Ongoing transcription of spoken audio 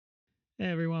Hey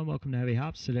everyone, welcome to Heavy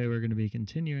Hops. Today we're going to be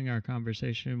continuing our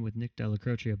conversation with Nick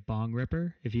Delacroce of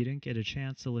Bongripper. If you didn't get a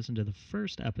chance to listen to the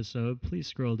first episode, please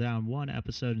scroll down one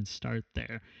episode and start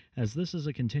there, as this is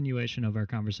a continuation of our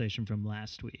conversation from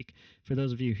last week. For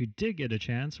those of you who did get a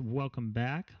chance, welcome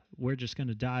back. We're just going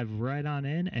to dive right on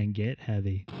in and get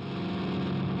heavy.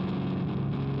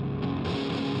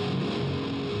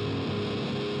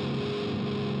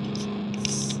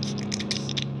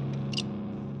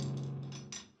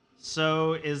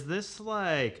 So is this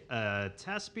like a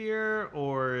test beer,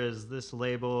 or is this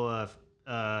label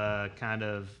a kind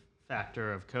of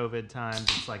factor of COVID times?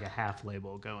 It's like a half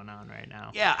label going on right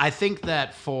now. Yeah, I think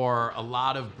that for a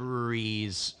lot of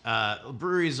breweries,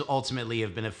 breweries ultimately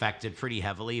have been affected pretty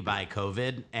heavily by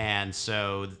COVID. And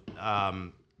so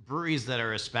breweries that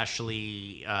are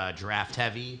especially draft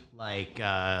heavy, like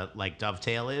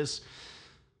Dovetail is,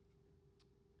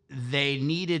 they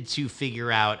needed to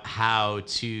figure out how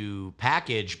to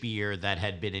package beer that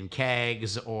had been in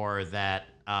kegs or that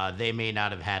they may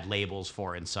not have had labels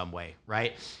for in some way,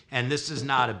 right? And this is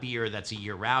not a beer that's a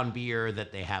year-round beer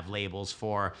that they have labels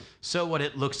for. So what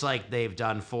it looks like they've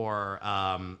done for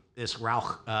this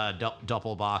Rauch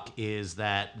Doppelbock is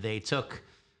that they took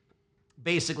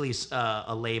basically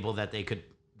a label that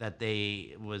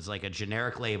they was like a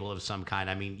generic label of some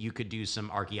kind. I mean, you could do some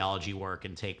archaeology work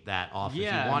and take that off if you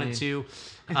wanted to.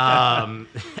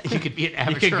 You could be an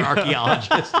amateur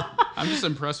archaeologist. I'm just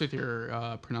impressed with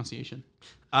your pronunciation.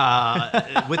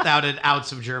 Without an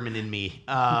ounce of German in me.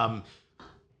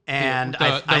 And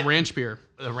the ranch beer.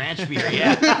 The ranch beer,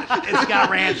 yeah. It's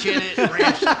got ranch in it,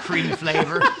 ranch cream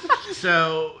flavor.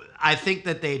 So I think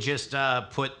that they just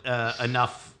put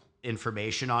enough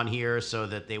information on here so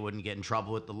that they wouldn't get in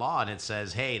trouble with the law, and it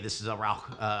says, hey, this is a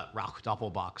Rauch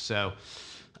Doppelbock. So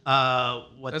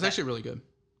that's actually really good.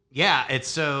 Yeah,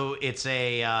 it's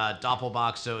a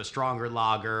Doppelbock, so a stronger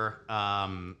lager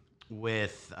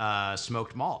with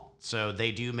smoked malt. So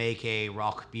they do make a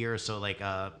Rauch beer, so like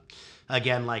a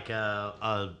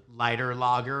lighter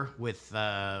lager with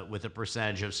a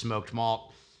percentage of smoked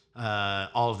malt.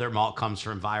 All of their malt comes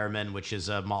from Weirmann, which is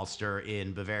a maltster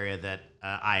in Bavaria that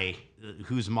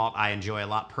whose malt I enjoy a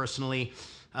lot personally.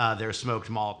 Their smoked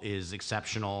malt is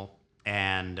exceptional,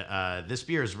 and this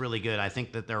beer is really good. I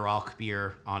think that their Rauch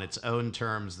beer, on its own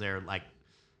terms, their like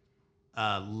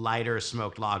lighter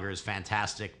smoked lager is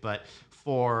fantastic, but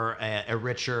for a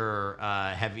richer,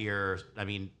 heavier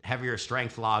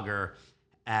strength lager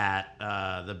at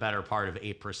the better part of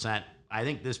 8%, I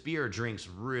think this beer drinks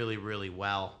really, really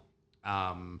well.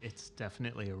 It's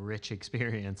definitely a rich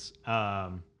experience.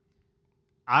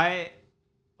 I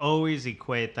always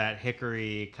equate that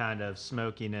hickory kind of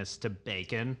smokiness to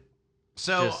bacon.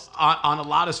 So on a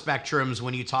lot of spectrums,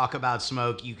 when you talk about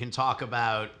smoke, you can talk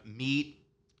about meat.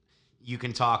 You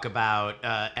can talk about,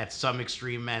 at some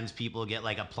extreme ends, people get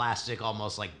like a plastic,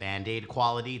 almost like Band-Aid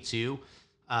quality too,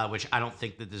 which I don't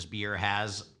think that this beer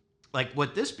has. Like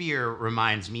what this beer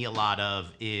reminds me a lot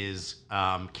of is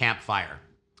Campfire.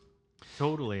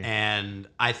 Totally. And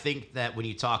I think that when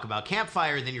you talk about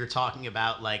Campfire, then you're talking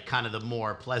about like kind of the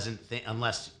more pleasant thing,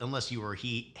 unless you were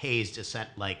hazed,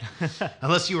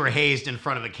 unless you were hazed in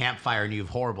front of a campfire and you have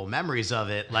horrible memories of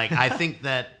it. Like I think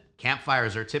that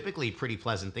campfires are typically pretty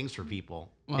pleasant things for people.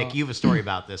 Well, Nick, you have a story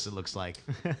about this, it looks like.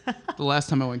 The last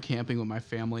time I went camping with my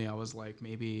family, I was like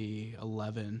maybe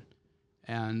 11.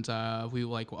 And we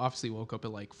obviously woke up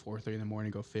at like 4:30 in the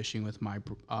morning, go fishing with my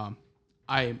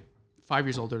I'm 5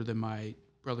 years older than my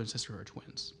brother and sister, who are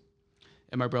twins.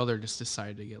 And my brother just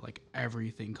decided to get like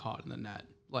everything caught in the net.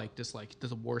 Like just like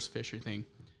the worst fisher thing.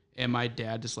 And my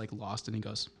dad just like lost it and he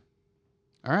goes,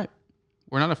 all right,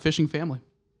 we're not a fishing family.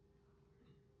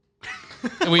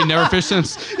 And we never fished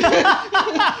since.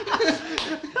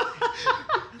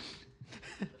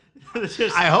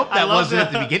 I hope that wasn't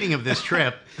at the beginning of this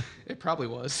trip. It probably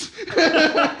was.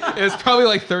 It was probably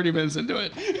like 30 minutes into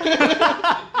it.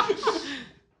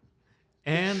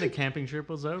 And the camping trip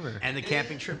was over. That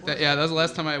was the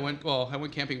last time I went. Well, I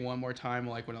went camping one more time,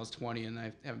 like when I was 20, and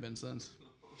I haven't been since.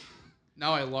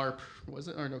 Now I LARP. Was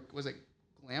it? Or no, was it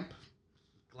glamp?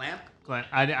 Glamp?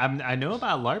 I know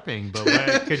about LARPing, but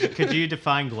what, could you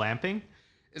define glamping?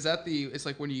 Is that it's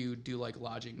like when you do like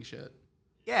lodging shit?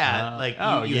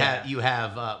 Yeah, you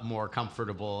have more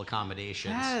comfortable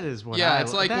accommodations. That is what. Yeah,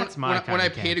 it's like that's when I pay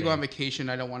camping. to go on vacation,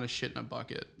 I don't want to shit in a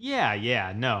bucket.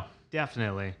 Yeah, no,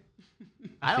 definitely.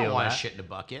 I don't want to shit in a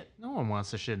bucket. No one wants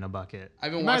to shit in a bucket.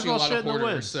 I've been watching a lot of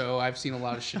Hoarders, so I've seen a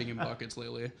lot of shitting in buckets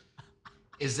lately.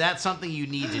 Is that something you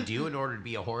need to do in order to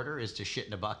be a hoarder? Is to shit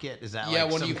in a bucket? Is that Yeah,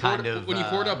 like when some you kind hoard, of when you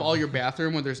hoard up all your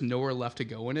bathroom when there's nowhere left to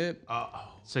go in it.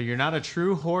 So you're not a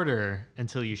true hoarder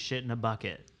until you shit in a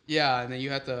bucket. Yeah, and then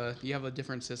you have a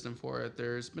different system for it.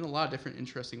 There's been a lot of different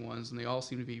interesting ones, and they all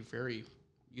seem to be very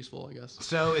useful, I guess.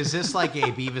 So is this like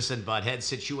a Beavis and Butthead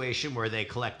situation where they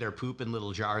collect their poop in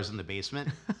little jars in the basement?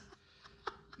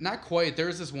 Not quite. There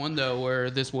was this one though where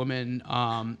this woman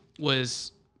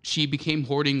she became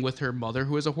hoarding with her mother,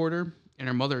 who was a hoarder, and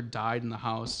her mother died in the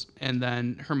house, and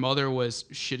then her mother was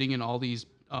shitting in all these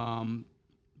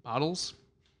bottles.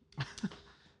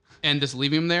 And just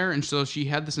leaving them there, and so she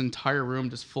had this entire room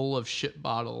just full of shit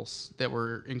bottles that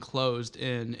were enclosed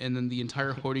in, and then the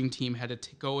entire hoarding team had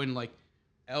to go and like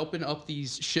open up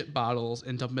these shit bottles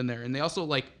and dump them in there. And they also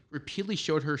like repeatedly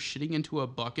showed her shitting into a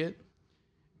bucket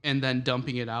and then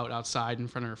dumping it outside in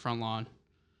front of her front lawn.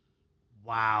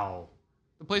 Wow.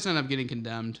 The place ended up getting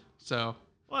condemned. So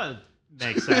Well,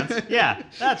 makes sense. Yeah,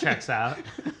 that checks out.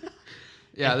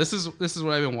 yeah, this is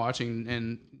what I've been watching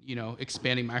and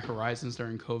expanding my horizons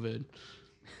during COVID.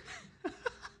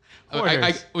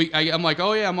 I'm like,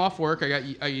 oh yeah, I'm off work.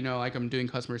 Like I'm doing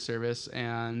customer service,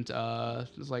 and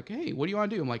it's like, hey, what do you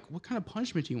want to do? I'm like, what kind of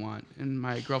punishment do you want? And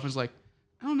my girlfriend's like,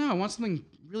 I don't know, I want something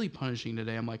really punishing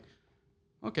today. I'm like,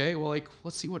 okay, well, like,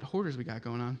 let's see what hoarders we got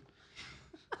going on.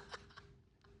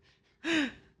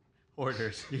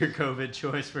 Hoarders, your COVID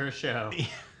choice for a show.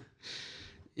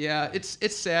 Yeah,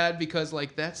 it's sad because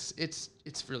like it's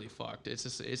really fucked.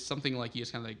 It's something like you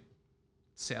just kind of like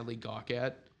sadly gawk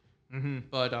at. Mm-hmm.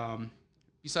 But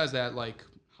besides that, like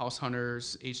House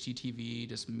Hunters, HGTV,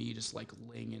 just me just like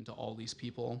laying into all these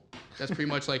people. That's pretty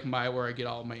much like where I get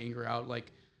all my anger out.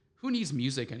 Like, who needs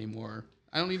music anymore?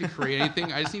 I don't need to create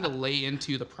anything. I just need to lay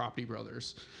into the Property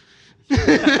Brothers.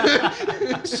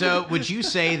 So would you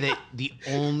say that the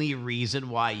only reason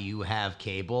why you have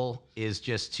cable is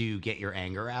just to get your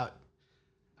anger out?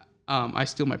 I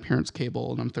steal my parents'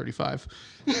 cable, and I'm 35.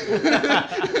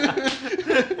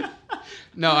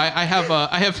 No, I have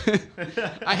I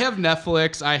have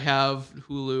Netflix, I have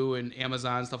Hulu and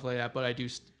Amazon, stuff like that. But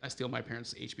I steal my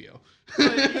parents' HBO.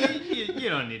 you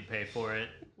don't need to pay for it.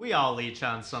 We all leech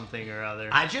on something or other.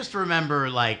 I just remember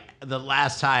like the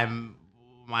last time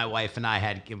my wife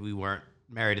and we weren't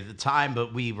married at the time,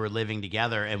 but we were living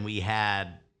together, and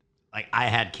I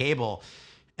had cable,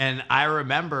 and I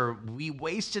remember we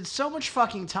wasted so much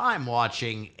fucking time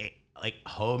watching like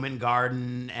Home and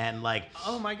Garden and like,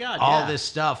 oh my God, all this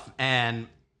stuff. And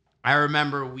I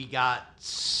remember we got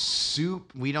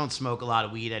soup. We don't smoke a lot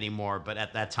of weed anymore, but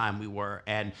at that time we were,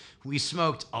 and we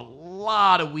smoked a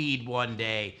lot of weed one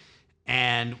day,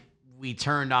 and we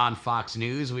turned on Fox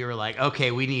News. We were like,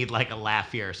 okay, we need like a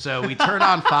laugh here. So we turned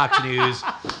on Fox News,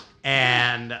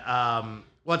 and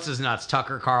what's his nuts?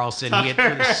 Tucker Carlson. He had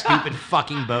the stupid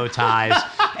fucking bow ties.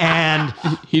 And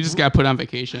he just got put on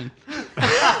vacation.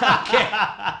 Okay.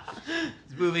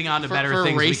 Moving on to better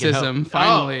things. Racism,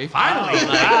 finally. Oh, finally. Oh,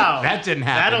 wow. That didn't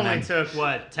happen. That only took,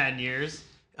 what, 10 years?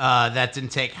 That didn't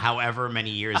take however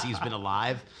many years he's been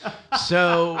alive.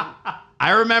 So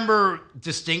I remember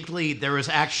distinctly there was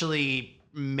actually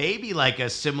maybe like a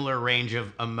similar range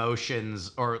of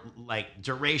emotions or like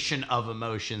duration of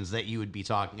emotions that you would be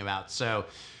talking about. So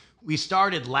we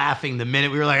started laughing the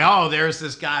minute we were like, oh, there's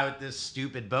this guy with this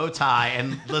stupid bow tie,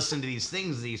 and listen to these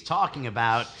things that he's talking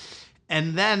about.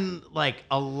 And then like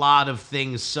a lot of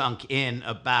things sunk in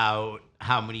about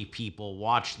how many people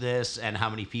watch this and how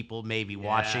many people may be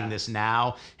watching this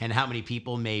now and how many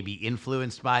people may be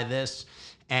influenced by this.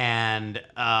 And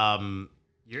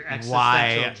your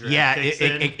existential drift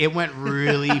it went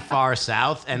really far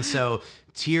south. And so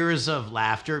tears of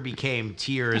laughter became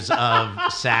tears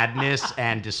of sadness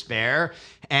and despair.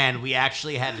 And we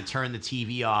actually had to turn the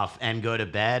TV off and go to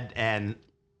bed and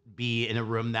be in a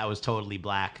room that was totally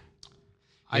black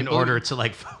in order to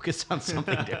like focus on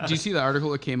something different. Do you see the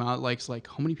article that came out? Like, it's like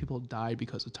how many people died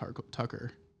because of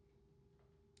Tucker?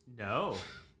 No.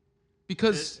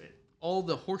 Because all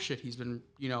the horseshit he's been,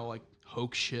 like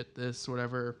hoax shit, this,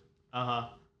 whatever. Uh-huh.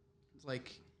 It's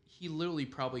like he literally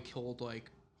probably killed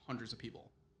like hundreds of people.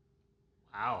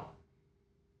 Wow.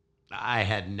 I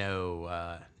had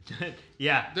no.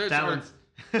 Yeah, that one's.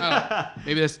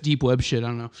 Maybe that's deep web shit. I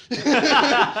don't know.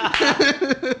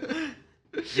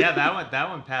 Yeah, that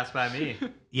one passed by me.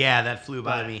 Yeah, that flew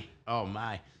by me. Oh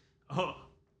my. Oh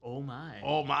my.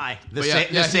 Oh my.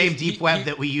 The same deep web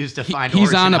that we use to find.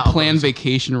 He's on a albums. planned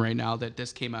vacation right now that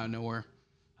just came out of nowhere.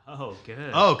 Oh,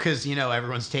 good. Oh, because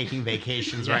everyone's taking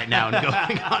vacations right now and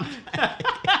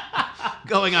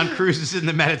going on cruises in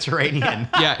the Mediterranean.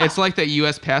 Yeah, it's like that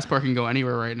U.S. passport can go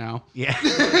anywhere right now. Yeah.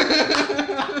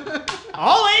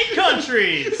 All 8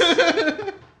 countries.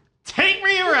 Take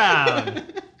me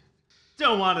around.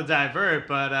 Don't want to divert,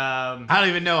 but I don't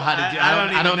even know how to do.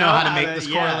 I don't know how to make this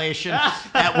yeah. correlation.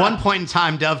 At one point in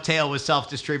time, Dovetail was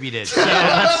self-distributed. So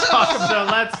let's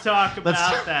talk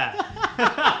about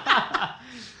that.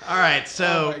 All right.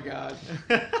 So Oh my god.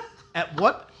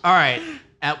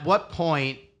 At what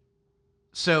point?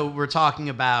 So we're talking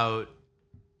about.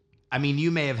 I mean,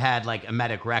 you may have had like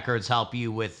Emetic Records help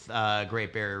you with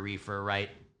Great Barrier Reefer, right?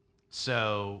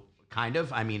 So kind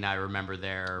of. I mean, I remember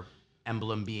their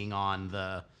emblem being on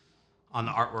the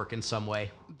artwork in some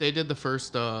way. They did the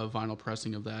first vinyl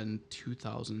pressing of that in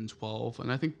 2012,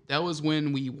 and I think that was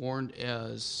when we weren't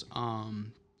as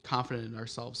confident in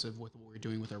ourselves of what we were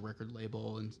doing with our record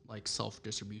label and like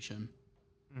self-distribution.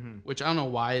 Mm-hmm. Which I don't know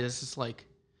why. It's just like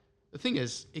the thing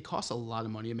is, it costs a lot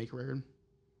of money to make a record.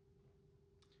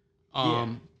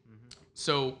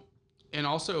 So, and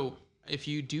also, if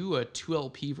you do a 2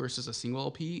 LP versus a single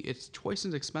LP, it's twice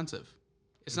as expensive.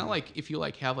 It's not like if you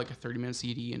like have like a 30-minute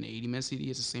CD and an 80-minute CD,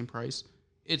 it's the same price.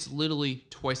 It's literally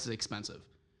twice as expensive.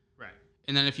 Right.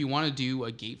 And then if you want to do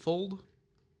a gatefold,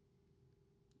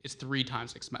 it's 3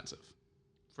 times expensive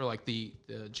for like the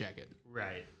jacket.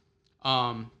 Right.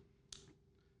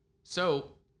 So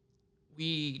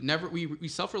we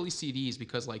self-release CDs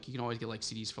because like you can always get like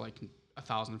CDs for like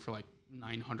 $1,000 for like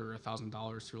 $900 or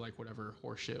 $1,000 through like whatever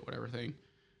horseshit whatever thing.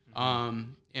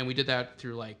 And we did that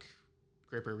through like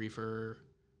Great Barrier Reefer,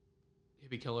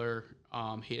 Hippie Killer,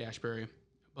 Hate Ashbury,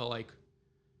 but like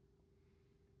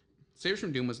Saviors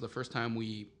from Doom was the first time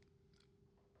we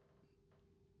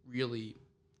really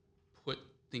put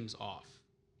things off.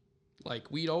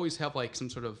 Like we'd always have like some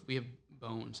sort of we have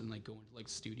bones and like go into like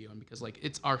studio, and because like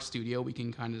it's our studio, we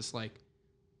can kind of just like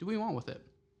do what we want with it.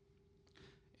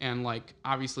 And like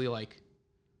obviously like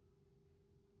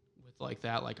with like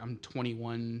that, like I'm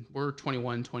 21, we're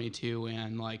 21, 22,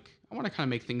 and like I want to kind of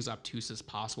make things obtuse as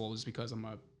possible just because I'm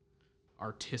a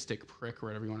artistic prick or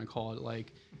whatever you want to call it.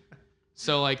 Like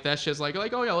so like that's just like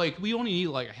oh yeah, like we only need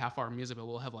like a half hour music, but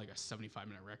we'll have like a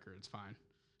 75-minute record. It's fine.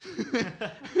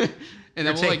 And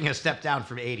You're then taking a step down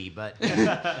from 80, but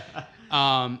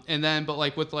and then but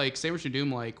like with like Saviors from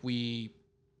Doom, like we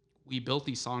built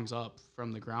these songs up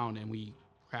from the ground and we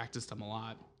practiced them a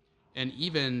lot, and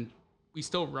even we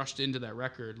still rushed into that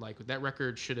record. Like that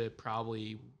record we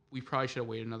probably should have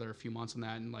waited another few months on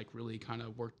that and like really kind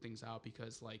of worked things out,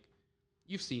 because like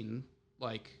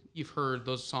you've heard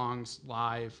those songs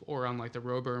live or on like the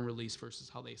Roadburn release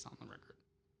versus how they sound on the record.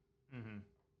 Mm-hmm.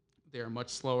 They're much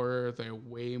slower. They're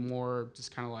way more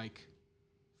just kind of like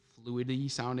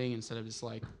fluidy sounding instead of just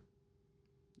like,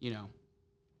 you know.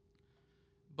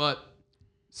 But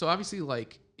so obviously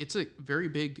like it's a very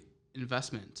big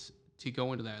investment to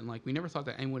go into that, and like we never thought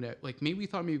that anyone would, like maybe we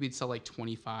thought maybe we'd sell like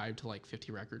 25 to like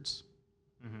 50 records.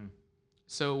 Mm-hmm.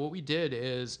 So what we did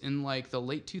is in like the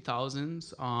late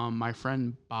 2000s, my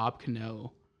friend Bob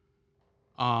Cano,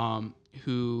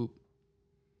 who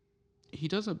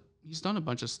he's done a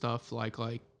bunch of stuff like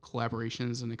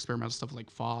collaborations and experimental stuff like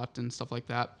Fought and stuff like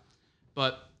that,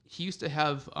 but he used to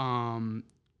have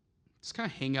just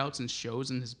kind of hangouts and shows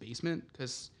in his basement,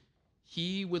 because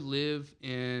he would live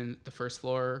in the first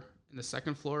floor, and the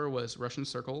second floor was Russian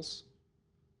Circles,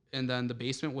 and then the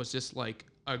basement was just like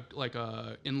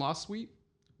a in-law suite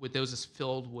with those just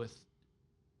filled with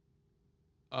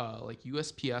like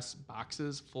USPS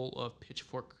boxes full of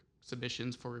Pitchfork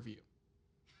submissions for review.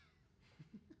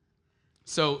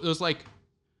 So it was like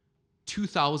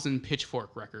 2,000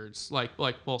 Pitchfork records, like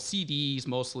CDs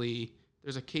mostly.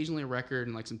 There's occasionally a record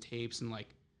and like some tapes and like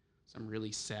some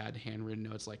really sad handwritten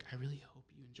notes like, I really hope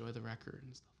you enjoy the record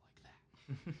and stuff like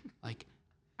that. Like,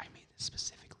 I made this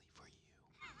specifically for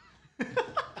you.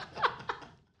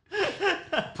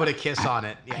 put a kiss on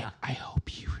it. Yeah. I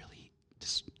hope you really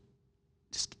just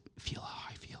feel how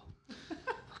I feel.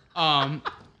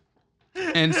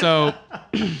 And so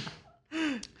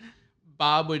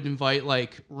Bob would invite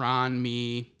like Ron,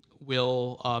 me,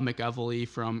 Will McEvely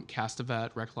from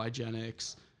Castavet,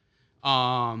 Reclygenics,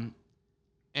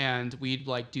 and we'd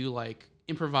like do like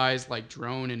improvised like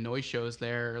drone and noise shows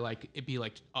there. Like it'd be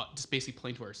like just basically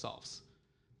playing to ourselves.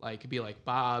 Like it'd be like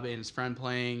Bob and his friend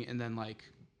playing, and then like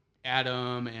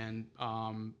Adam and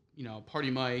Party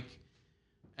Mike,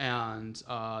 and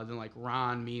then like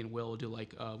Ron, me, and Will would do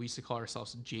like we used to call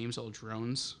ourselves James L.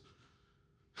 Drones.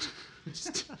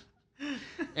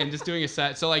 And just doing a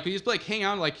set. So like we just like hang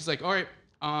out, like he's like, all right,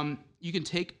 you can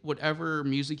take whatever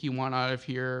music you want out of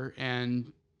here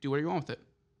and do whatever you want with it.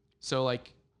 So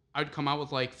like I'd come out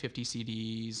with like 50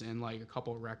 CDs and like a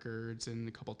couple records and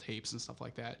a couple tapes and stuff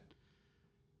like that.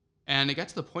 And it got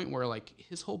to the point where like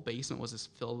his whole basement was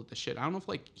just filled with the shit. I don't know if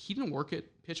like he didn't work at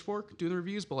Pitchfork doing the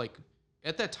reviews, but like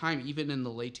at that time, even in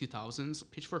the late 2000s,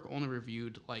 Pitchfork only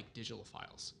reviewed like digital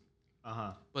files.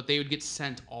 But they would get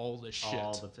sent all the shit.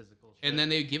 All the physical shit. And then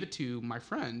they would give it to my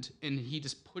friend, and he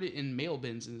just put it in mail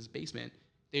bins in his basement.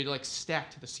 They'd like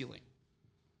stack to the ceiling.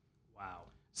 Wow.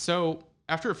 So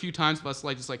after a few times of us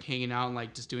like just like hanging out and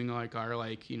like just doing like our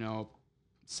like, you know,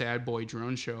 sad boy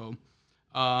drone show,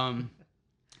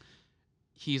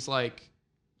 he's like,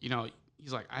 you know,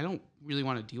 he's like, I don't really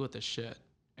want to deal with this shit.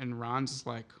 And Ron's just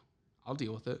like, I'll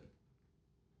deal with it.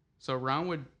 So Ron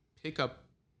would pick up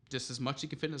just as much as he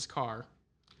could fit in his car,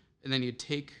 and then he'd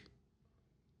take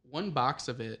one box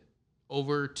of it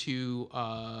over to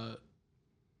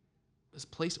this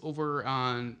place over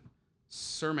on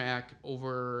Cermak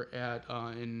over at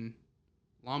in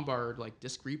Lombard, like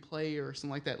Disc Replay or something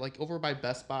like that, like over by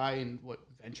Best Buy and what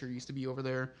Venture used to be over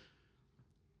there.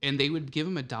 And they would give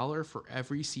him $1 for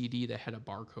every CD that had a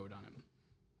barcode on him.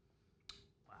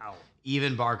 Wow.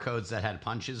 Even barcodes that had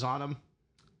punches on them.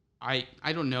 I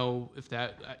don't know if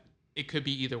that it could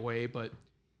be either way, but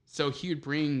so he would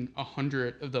bring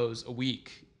 100 of those a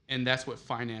week, and that's what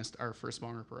financed our first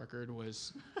Bongripper record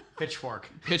was Pitchfork.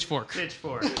 Pitchfork,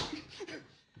 Pitchfork.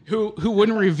 who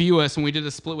wouldn't review us when we did a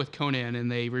split with Conan,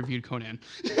 and they reviewed Conan.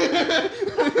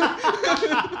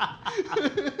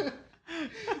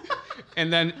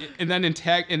 and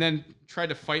then tried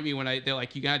to fight me when they're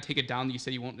like, you gotta take it down. You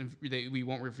said we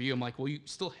won't review. I'm like, well, you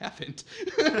still haven't.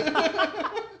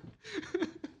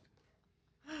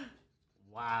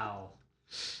 Wow.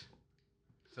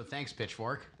 So thanks,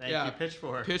 Pitchfork. Thank you,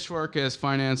 Pitchfork. Pitchfork has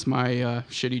financed my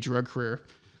shitty drug career.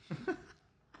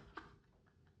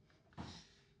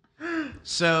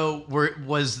 So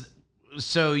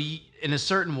in a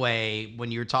certain way,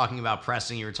 when you're talking about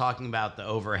pressing, you're talking about the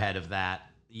overhead of that.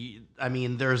 I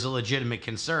mean, there's a legitimate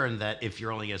concern that if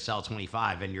you're only going to sell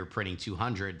 25 and you're printing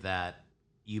 200, that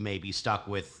you may be stuck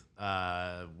with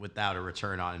without a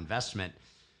return on investment.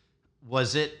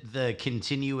 Was it the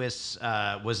continuous?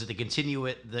 Was it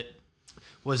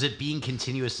being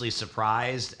continuously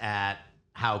surprised at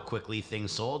how quickly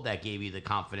things sold that gave you the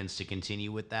confidence to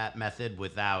continue with that method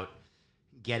without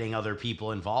getting other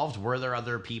people involved? Were there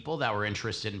other people that were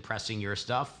interested in pressing your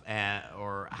stuff,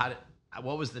 or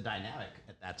what was the dynamic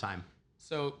at that time?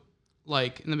 So,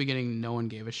 like in the beginning, no one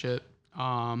gave a shit.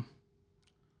 And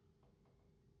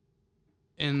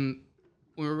when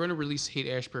we were going to release Hate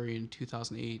Ashbury in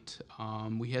 2008,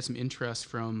 we had some interest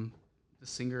from the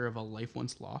singer of A Life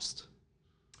Once Lost.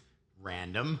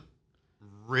 Random,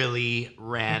 really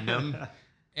random.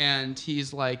 And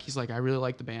he's like, I really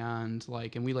like the band,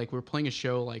 like, and we were playing a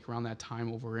show like around that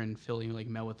time over in Philly, and like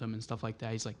met with him and stuff like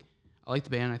that. He's like, I like the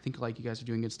band. I think like you guys are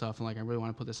doing good stuff, and like I really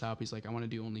want to put this out. He's like, I want to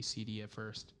do only CD at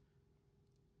first.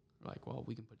 We're like, well,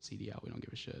 we can put CD out. We don't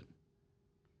give a shit.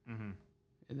 Mm-hmm.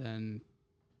 And then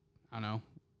I don't know.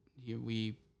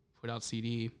 We put out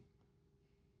CD.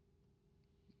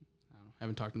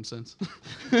 Haven't talked to him since.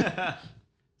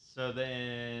 So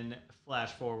then,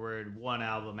 flash forward one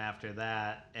album after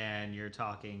that, and you're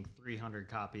talking 300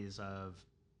 copies of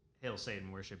Hail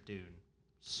Satan Worship Dune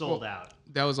sold out.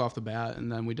 That was off the bat, and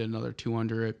then we did another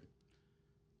 200.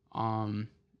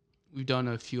 We've done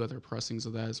a few other pressings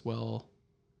of that as well.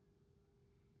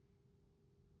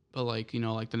 But like, you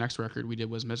know, like the next record we did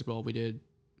was Mystical. We did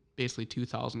basically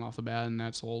 2,000 off the bat, and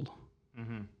that sold.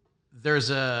 Mm-hmm. There's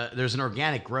an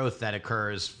organic growth that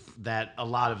occurs that a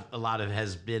lot of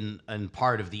has been a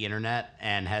part of the internet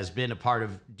and has been a part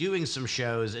of doing some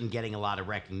shows and getting a lot of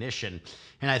recognition.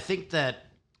 And I think that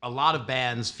a lot of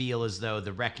bands feel as though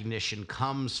the recognition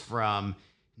comes from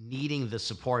needing the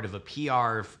support of a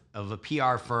PR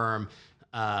firm,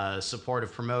 support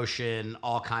of promotion,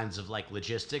 all kinds of like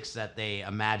logistics that they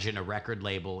imagine a record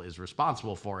label is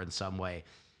responsible for in some way.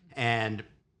 And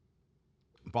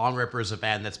Bongripper is a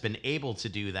band that's been able to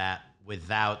do that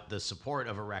without the support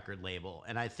of a record label.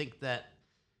 And I think that,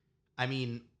 I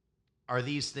mean, are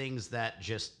these things that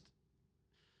just,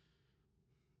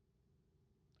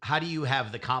 how do you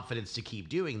have the confidence to keep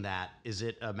doing that? Is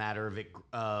it a matter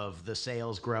of the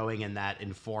sales growing and that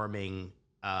informing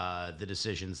the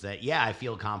decisions that, yeah, I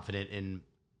feel confident in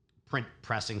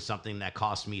pressing something that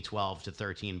cost me $12 to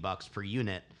 $13 per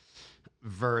unit,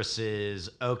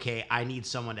 versus, okay, I need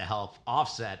someone to help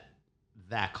offset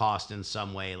that cost in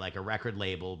some way, like a record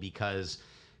label, because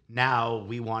now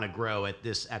we want to grow at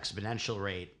this exponential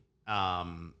rate,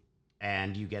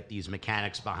 and you get these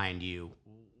mechanics behind you.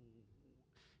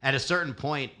 at a certain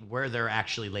point, were there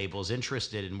actually labels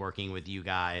interested in working with you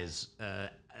guys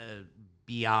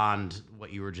beyond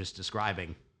what you were just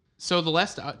describing? So the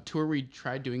last tour we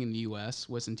tried doing in the U.S.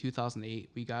 was in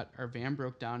 2008. We got our van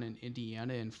broke down in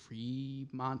Indiana, in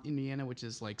Fremont, Indiana, which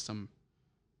is like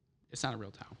it's not a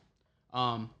real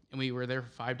town. And we were there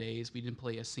for 5 days. We didn't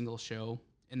play a single show,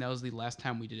 and that was the last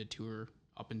time we did a tour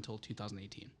up until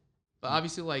 2018. But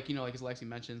obviously, like like as Lexi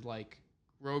mentioned, like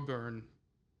Roadburn,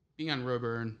 being on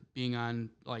Roadburn, being on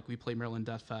like we played Maryland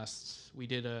Death Fest, we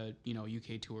did a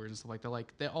UK tours and stuff like that.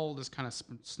 Like that all just kind of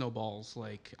snowballs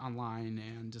like online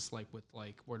and just like with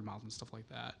like word of mouth and stuff like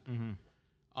that.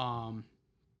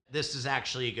 This is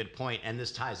actually a good point, and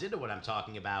this ties into what I'm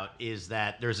talking about, is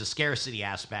that there's a scarcity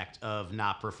aspect of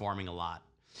not performing a lot.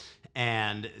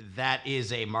 And that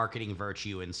is a marketing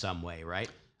virtue in some way, right?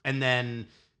 And then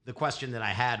the question that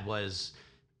I had was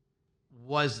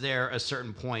there a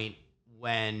certain point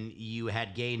when you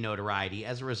had gained notoriety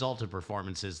as a result of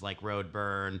performances like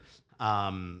Roadburn,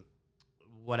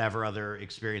 whatever other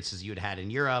experiences you had in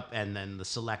Europe, and then the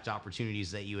select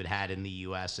opportunities that you had in the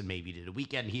US, and maybe did a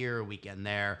weekend here, a weekend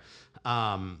there?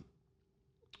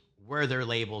 Were there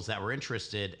labels that were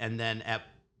interested? And then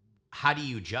how do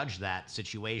you judge that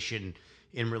situation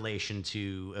in relation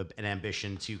to an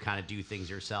ambition to kind of do things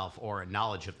yourself or a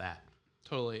knowledge of that?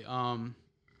 Totally.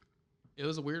 It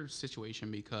was a weird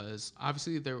situation because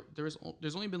obviously there's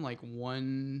only been like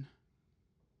one.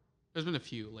 There's been a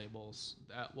few labels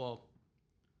that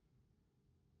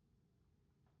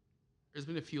there's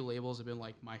been a few labels that have been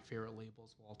like my favorite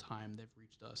labels of all time. They've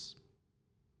reached us.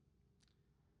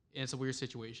 And it's a weird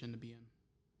situation to be in.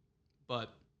 But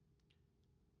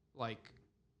like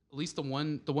at least the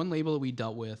one label that we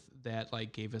dealt with that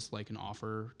like gave us like an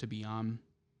offer to be on.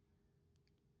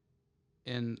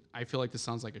 And I feel like this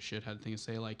sounds like a shithead thing to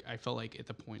say. Like I felt like at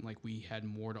the point like we had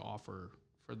more to offer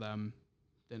for them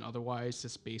than otherwise,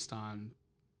 just based on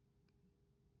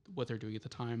what they're doing at the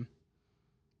time.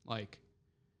 Like,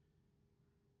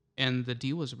 and the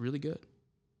deal was really good,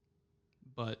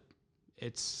 but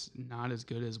it's not as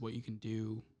good as what you can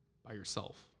do by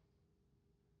yourself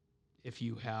if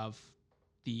you have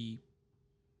the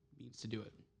means to do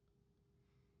it.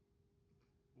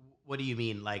 What do you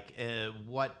mean? Like,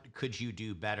 what could you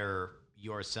do better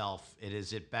yourself?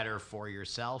 Is it better for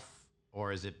yourself,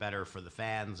 or is it better for the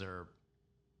fans? Or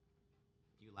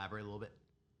can you elaborate a little bit?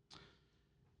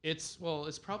 It's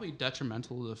probably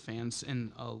detrimental to the fans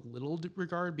in a little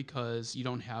regard because you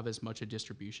don't have as much a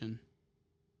distribution.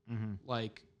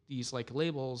 Like these like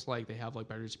labels, like they have like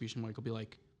better distribution. Like it'll be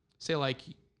like, say like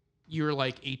you're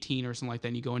like 18 or something like that,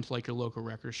 and you go into like your local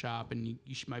record shop, and you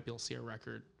might be able to see a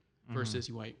record, versus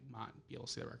you might not be able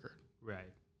to see a record. Right.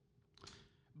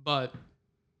 But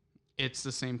it's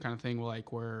the same kind of thing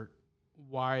where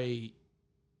why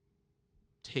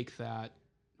take that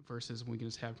versus we can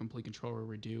just have complete control over what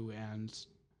we do, and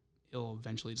it'll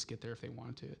eventually just get there if they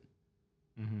want to.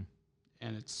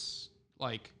 And it's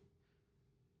like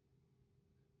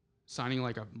signing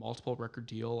like a multiple record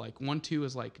deal. Like 1-2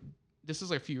 is like, this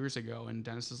is like a few years ago, and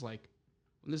Dennis is like,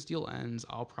 when this deal ends,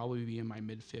 I'll probably be in my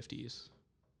mid-50s.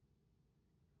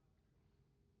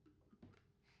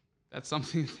 That's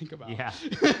something to think about. Yeah.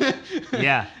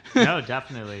 Yeah. No,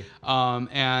 definitely.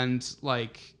 And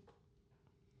like,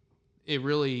 it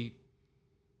really,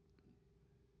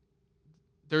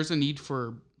 there's a need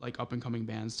for like up and coming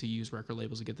bands to use record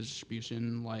labels to get the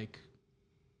distribution. Like,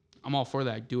 I'm all for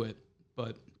that. Do it.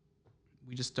 But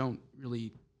we just don't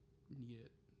really need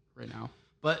it right now.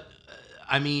 But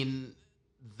I mean,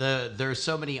 there's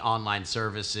so many online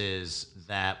services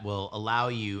that will allow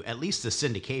you at least the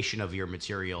syndication of your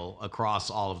material across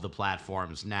all of the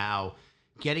platforms. Now,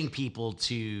 getting people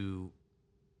to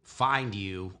find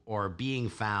you or being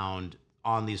found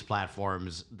on these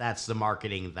platforms, that's the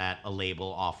marketing that a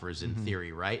label offers in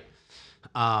theory, right?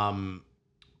 But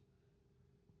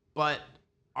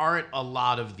aren't a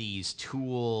lot of these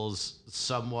tools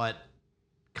somewhat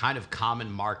kind of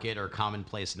common market or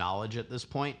commonplace knowledge at this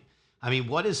point? I mean,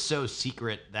 what is so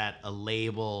secret that a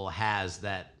label has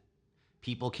that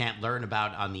people can't learn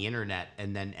about on the internet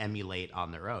and then emulate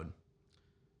on their own?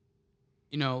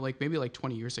 Like maybe like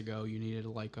 20 years ago, you needed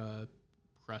like a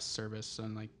press service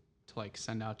and like to like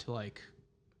send out to like,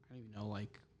 I don't even know,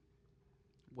 like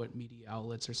what media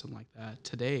outlets or something like that.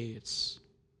 Today, it's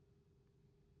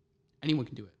anyone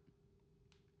can do it.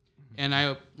 And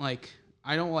I'm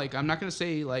not going to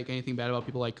say like anything bad about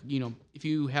people. Like, if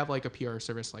you have like a PR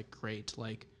service, like great,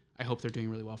 like I hope they're doing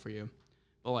really well for you.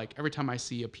 But like every time I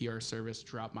see a PR service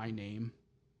drop my name,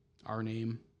 our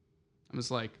name, I'm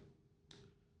just like,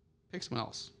 pick someone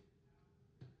else.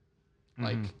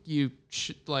 Like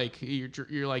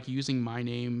you're like using my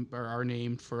name or our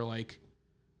name for like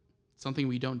something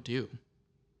we don't do.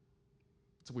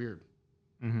 It's weird.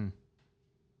 Mm-hmm.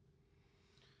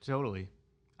 Totally.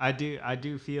 I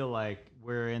do feel like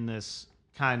we're in this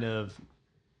kind of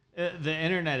the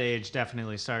internet age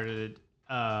definitely started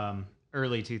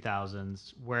early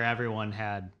 2000s where everyone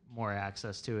had more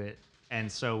access to it.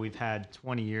 And so we've had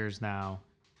 20 years now,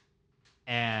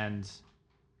 and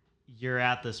you're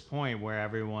at this point where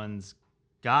everyone's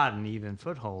got an even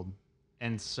foothold.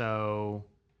 And so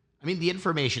I mean, the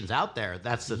information's out there.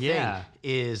 That's the Yeah. thing,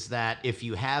 is that if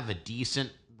you have a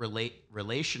decent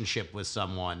relationship with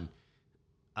someone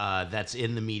that's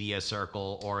in the media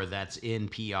circle or that's in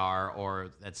PR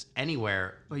or that's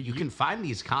anywhere, But you can find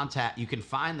you can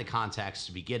find the contacts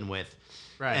to begin with.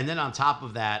 Right. And then on top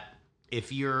of that,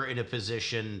 if you're in a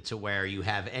position to where you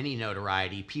have any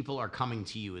notoriety, people are coming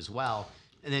to you as well.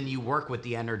 And then you work with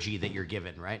the energy that you're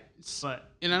given, right? but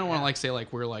And I don't want to like say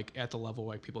like we're like at the level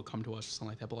like people come to us or something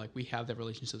like that, but like we have that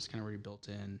relationships kind of already built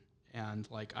in. And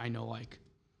like I know like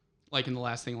in the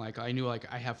last thing, like I knew like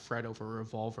I have Fred over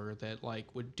Revolver that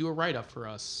like would do a write up for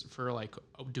us for like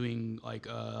doing like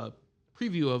a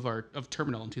preview of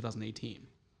Terminal in 2018.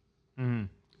 mm-hmm.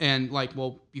 And like,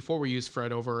 well, before we used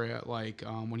Fred over at like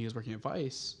when he was working at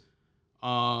Vice,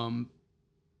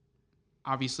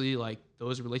 obviously like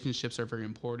those relationships are very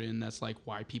important. That's like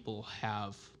why people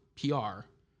have PR.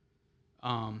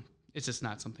 It's just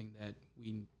not something that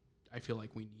I feel like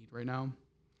we need right now.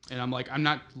 And I'm like, I'm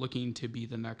not looking to be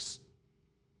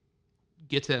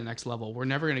get to that next level. We're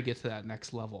never going to get to that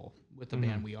next level with the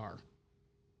band we are.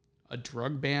 A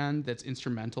drug band that's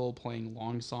instrumental playing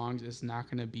long songs is not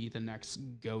going to be the next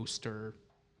Ghost or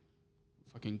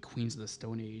fucking Queens of the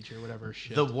Stone Age or whatever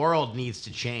shit. The world needs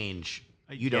to change.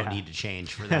 You don't Yeah. need to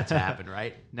change for that to happen,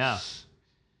 right? No.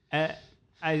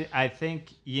 I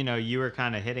think, you were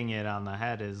kind of hitting it on the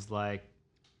head is like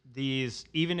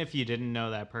even if you didn't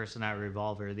know that person at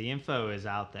Revolver, the info is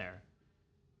out there.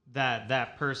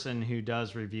 That person who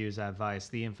does reviews at Vice,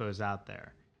 the info is out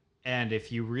there. And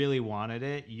if you really wanted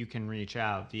it, you can reach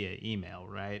out via email,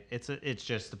 right? It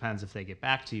just depends if they get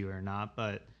back to you or not.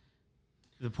 But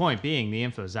the point being, the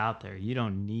info's out there. You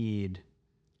don't need.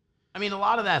 I mean, a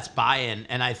lot of that's buy-in,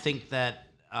 and I think that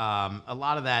a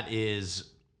lot of that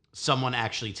is someone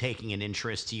actually taking an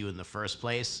interest to you in the first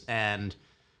place, and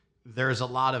there's a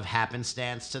lot of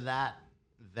happenstance to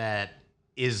that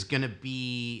is going to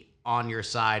be on your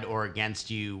side or against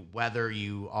you, whether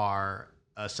you are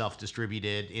a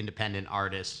self-distributed independent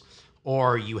artist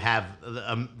or you have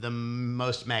the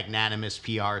most magnanimous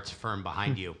PR firm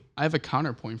behind you. I have a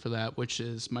counterpoint for that, which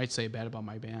might say bad about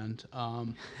my band.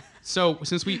 So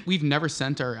since we've never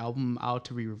sent our album out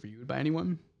to be reviewed by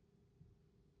anyone,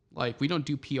 like we don't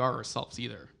do PR ourselves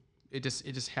either. It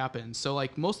just happens. So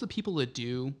like most of the people that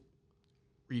do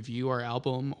review our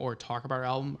album or talk about our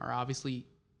album are obviously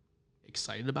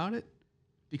excited about it,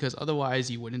 because otherwise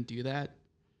you wouldn't do that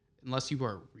unless you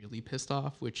are really pissed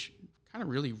off, which kind of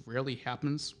really rarely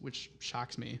happens, which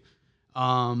shocks me.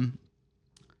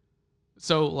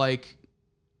 So like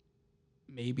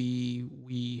maybe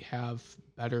we have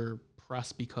better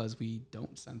press because we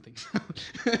don't send things out.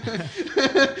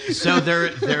 So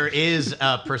there is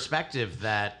a perspective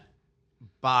that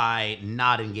by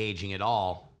not engaging at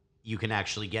all, you can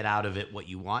actually get out of it what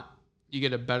you want. You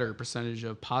get a better percentage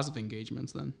of positive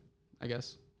engagements then, I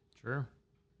guess. Sure.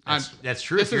 That's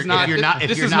true. This is not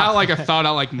like a thought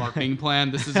out like marketing plan.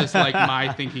 This is just like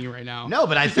my thinking right now. No,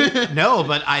 but I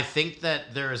think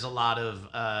that there is a lot of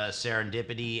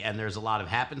serendipity and there's a lot of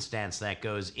happenstance that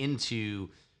goes into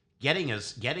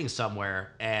getting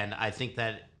somewhere, and I think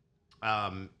that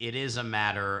it is a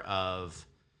matter of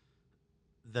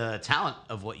the talent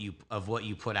of what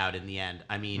you put out in the end.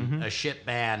 I mean, a shit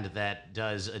band that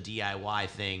does a DIY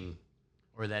thing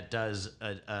or that does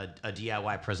a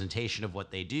DIY presentation of what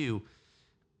they do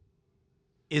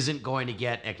isn't going to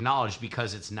get acknowledged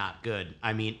because it's not good.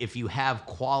 I mean, if you have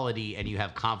quality and you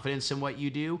have confidence in what you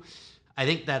do, I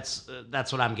think that's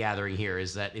what I'm gathering here,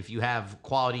 is that if you have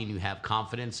quality and you have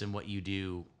confidence in what you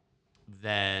do,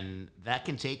 then that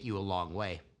can take you a long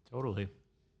way. Totally.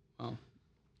 Well,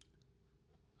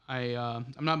 I'm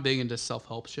not big into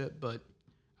self-help shit, but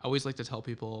I always like to tell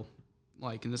people,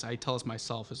 like, and this I tell this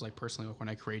myself, is like personally, like when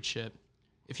I create shit,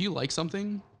 if you like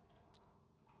something,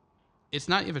 it's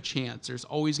not even a chance. There's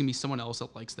always gonna be someone else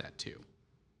that likes that too.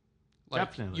 Like,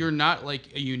 Definitely. you're not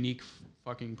like a unique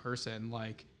fucking person.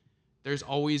 Like, there's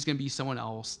always gonna be someone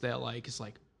else that like is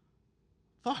like,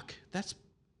 fuck, that's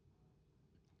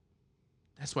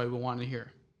what we want to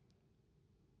hear.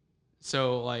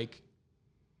 So like,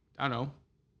 I don't know,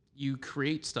 you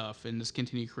create stuff and just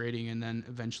continue creating, and then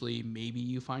eventually maybe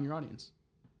you find your audience.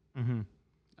 Mm-hmm.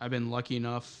 We've been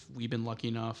lucky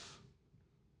enough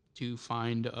to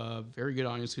find a very good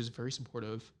audience who's very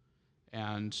supportive,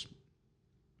 and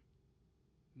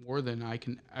more than I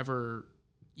can ever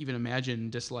even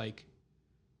imagine, just like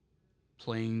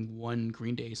playing one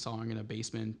Green Day song in a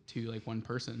basement to like one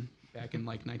person back in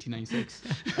like 1996.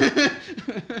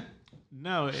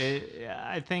 No,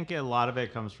 I think a lot of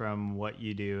it comes from what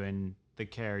you do and the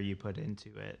care you put into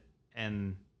it,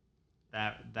 and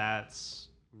that's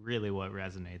really what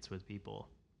resonates with people,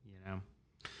 you know.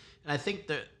 And I think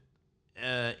that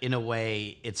in a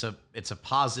way, it's a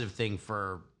positive thing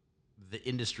for the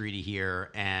industry to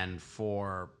hear and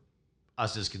for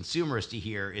us as consumers to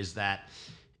hear, is that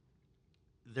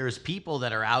there's people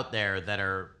that are out there that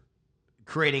are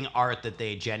creating art that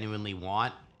they genuinely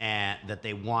want and that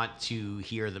they want to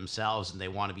hear themselves and they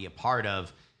want to be a part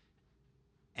of,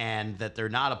 and that they're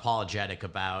not apologetic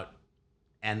about,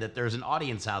 and that there's an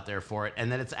audience out there for it,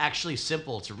 and that it's actually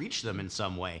simple to reach them in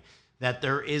some way, that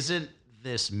there isn't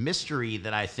this mystery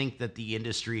that I think that the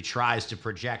industry tries to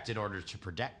project in order to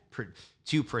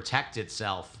protect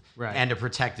itself, Right. and to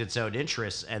protect its own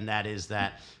interests, and that is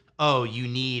that, oh, you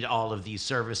need all of these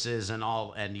services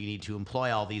and you need to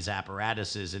employ all these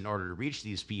apparatuses in order to reach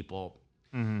these people.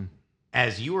 Mm-hmm.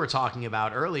 As you were talking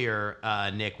about earlier,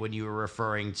 Nick, when you were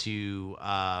referring to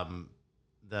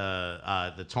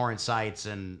the torrent sites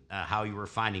and how you were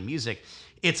finding music,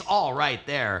 it's all right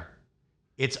there.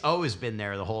 It's always been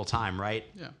there the whole time, right?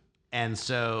 Yeah. And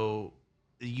so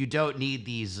you don't need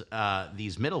these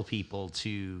middle people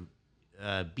to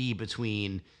be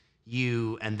between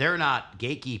you, and they're not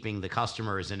gatekeeping the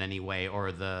customers in any way,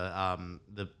 or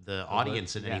the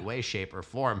audience in any way, shape, or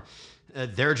form.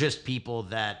 They're just people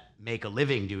that make a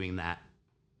living doing that.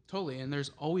 Totally. And there's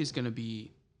always going to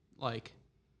be like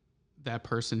that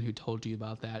person who told you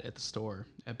about that at the store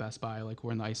at Best Buy, like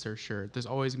wearing the Icer shirt. There's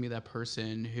always going to be that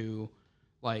person who,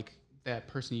 like, that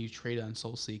person you trade on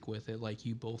SoulSeek with it, like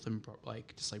you both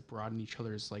like just like broaden each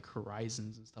other's like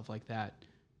horizons and stuff like that.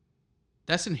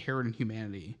 That's inherent in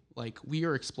humanity. Like, we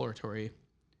are exploratory,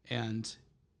 and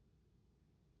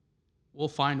we'll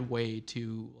find a way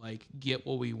to like get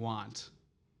what we want.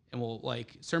 And we'll,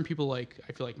 like, certain people, like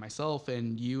I feel like myself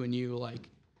and you like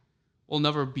we'll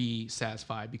never be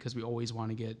satisfied because we always want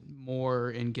to get more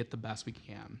and get the best we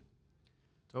can.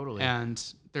 Totally. And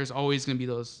there's always going to be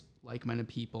those like-minded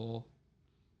people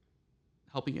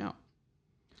helping you out,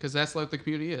 because that's what the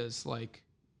community is. Like,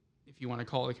 if you want to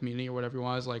call it a community or whatever you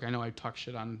want, is like, I know I talk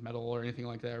shit on metal or anything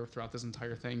like that throughout this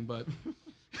entire thing, but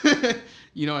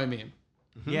you know what I mean.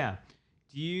 Yeah.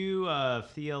 Do you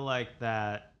feel like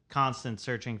that constant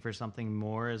searching for something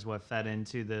more is what fed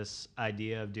into this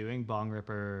idea of doing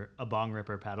a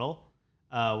Bongripper pedal?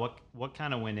 What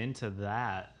kind of went into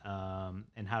that,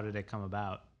 and how did it come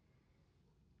about?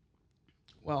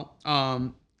 Well,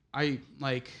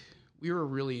 we were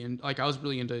really in, like, I was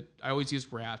really into, I always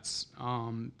used rats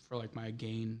for like my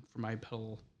gain, for my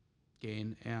pedal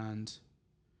gain. And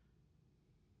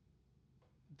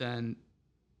then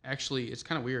actually, it's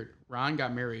kind of weird. Ron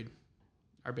got married,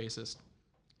 our bassist.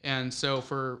 And so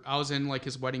I was in like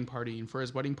his wedding party, and for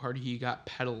his wedding party, he got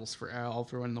pedals for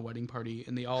everyone in the wedding party.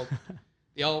 And they all,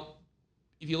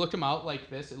 if you look them out like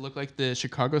this, it looked like the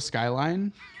Chicago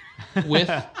skyline with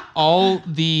all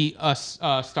the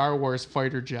Star Wars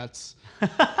fighter jets.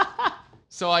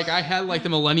 So like I had like the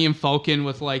Millennium Falcon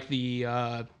with like the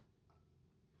I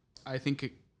think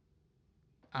it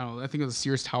was a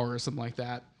Sears Tower or something like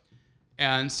that.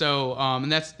 And so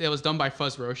and it was done by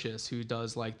Fuzz Roches, who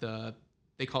does like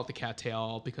they call it the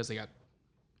cattail because they got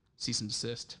cease and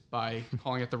desist by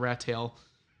calling it the rat tail.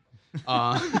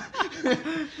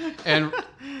 And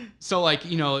so, like,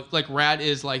 you know, like rat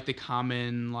is like the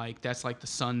common, like, that's like the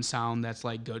sun sound, that's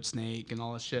like goat snake and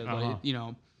all that shit. Like, you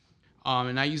know,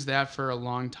 and I used that for a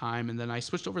long time, and then I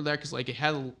switched over to that because like it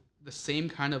had the same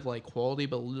kind of like quality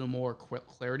but a little more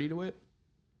clarity to it.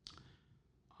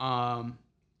 And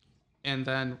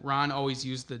then Ron always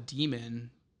used the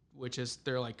Demon, which is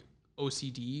their like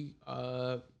OCD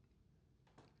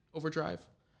overdrive.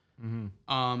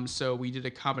 Mm-hmm. So we did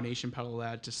a combination pedal of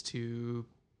that just to,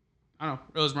 I don't know,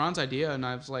 it was Ron's idea, and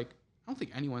I was like, I don't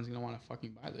think anyone's gonna want to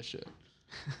fucking buy this shit.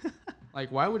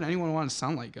 Like, why would anyone want to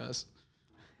sound like us?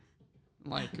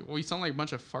 Like, we sound like a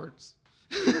bunch of farts.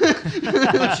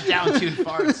 A bunch of down-tuned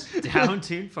farts.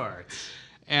 Down-tuned farts.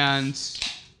 And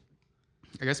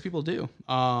I guess people do.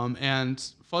 And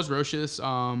Fuzz Roches,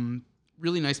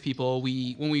 really nice people.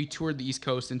 When we toured the East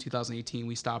Coast in 2018,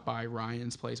 we stopped by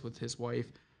Ryan's place with his wife.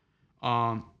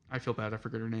 I feel bad, I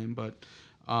forget her name, but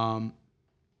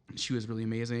She was really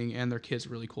amazing, and their kids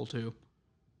really cool too.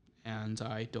 And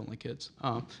I don't like kids.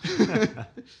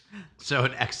 So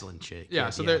an excellent chick. Yeah,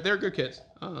 so they're good kids.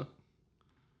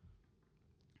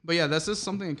 But yeah, that's just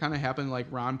something that kind of happened. Like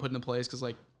Ron put into place because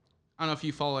like I don't know if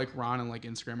you follow like Ron on like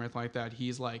Instagram or anything like that.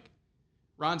 He's like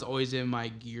Ron's always in my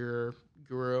gear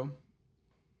guru.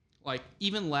 Like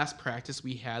even last practice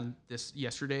we had this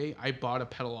yesterday, I bought a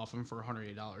pedal off him for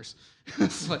 $108.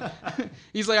 It's like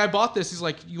he's like, I bought this. He's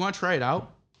like, you want to try it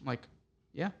out? I'm like,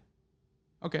 yeah,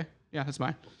 okay, yeah, that's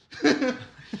mine.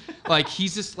 Like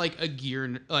he's just like a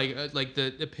gear like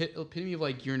the epitome of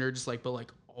like gear nerd, just like but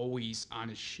like always on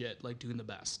his shit, like doing the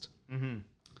best. Mm-hmm.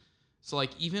 So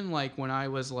like even like when I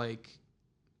was like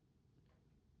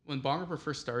when Bongripper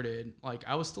first started, like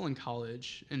I was still in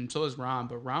college and so was Ron,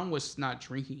 but Ron was not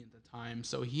drinking at the time,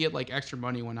 so he had like extra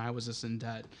money when I was just in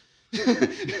debt.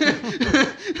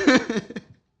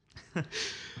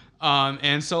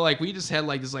 And so like we just had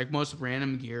like this like most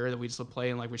random gear that we just would play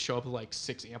and like we show up with like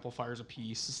 6 amplifiers a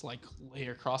piece, just like lay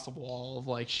across the wall of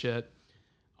like shit.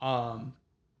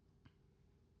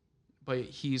 But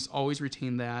he's always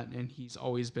retained that, and he's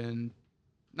always been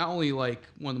not only like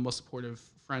one of the most supportive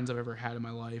friends I've ever had in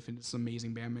my life, and just an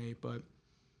amazing bandmate, but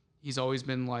he's always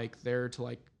been like there to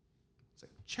like, it's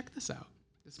like check this out,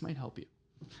 this might help you.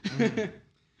 Mm-hmm.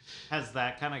 Has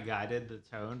that kind of guided the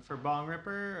tone for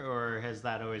Bongripper, or has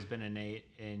that always been innate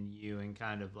in you and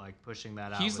kind of like pushing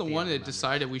that out? He's the with one other that members?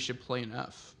 decided we should play an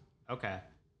F. Okay.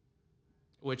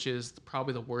 Which is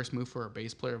probably the worst move for a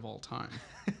bass player of all time.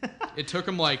 It took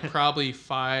him like probably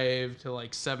 5 to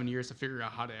like 7 years to figure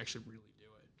out how to actually really do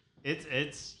it.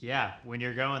 It's yeah. When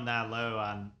you're going that low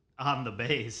on the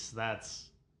bass, that's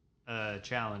a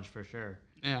challenge for sure.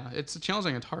 Yeah, it's a challenge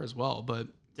on guitar as well, but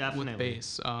Definitely. with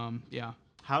bass, yeah.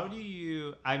 How do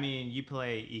you? I mean, you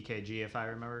play EKG if I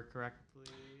remember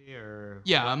correctly, or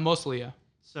Yeah, mostly yeah.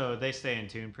 So they stay in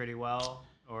tune pretty well,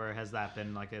 or has that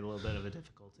been like a little bit of a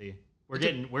difficulty? We're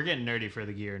getting nerdy for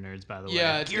the gear nerds, by the way.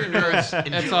 Yeah, it's Gear Nerds.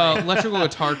 It's an electrical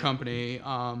guitar company.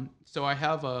 So I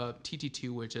have a TT2,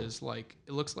 which is like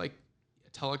it looks like a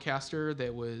Telecaster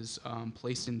that was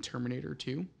placed in Terminator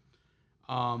 2,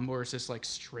 where it's just like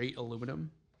straight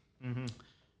aluminum,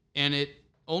 and it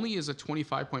only is a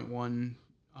 25.1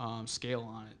 scale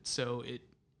on it, so it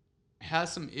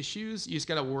has some issues. You just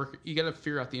gotta work. You gotta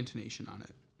figure out the intonation on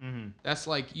it. That's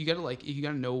like you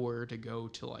gotta know where to go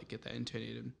to like get that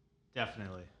intonated.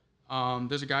 Definitely.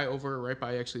 There's a guy over right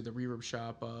by actually the reverb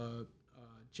shop,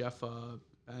 Jeff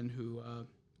Ben, who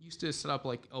used to set up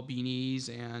like Albini's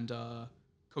and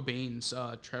Cobain's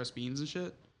Travis Beans and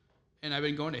shit. And I've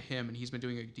been going to him, and he's been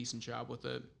doing a decent job with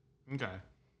it. Okay.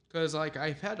 Because like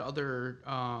I've had other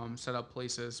setup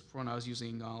places when I was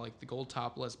using like the Gold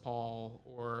Top Les Paul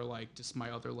or like just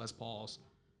my other Les Pauls,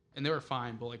 and they were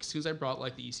fine. But like as soon as I brought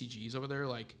like the ECGs over there,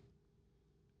 like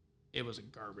it was a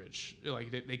garbage.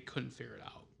 Like they couldn't figure it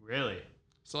out. Really?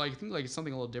 So like, I think like it's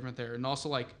something a little different there, and also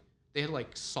like they had like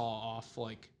saw off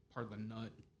like part of the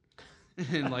nut,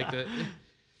 and like the.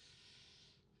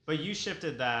 But you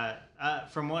shifted that.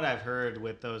 From what I've heard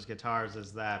with those guitars,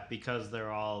 is that because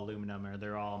they're all aluminum or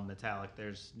they're all metallic,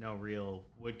 there's no real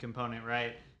wood component,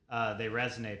 right? They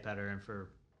resonate better, and for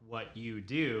what you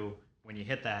do, when you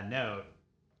hit that note,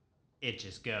 it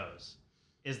just goes.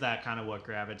 Is that kind of what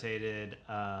gravitated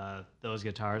those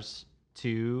guitars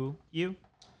to you?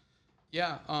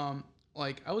 Yeah,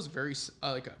 like I was very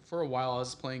like for a while I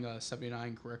was playing a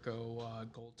 '79 Greco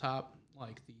Gold Top,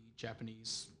 like the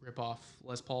Japanese ripoff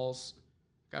Les Pauls.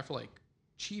 Got for like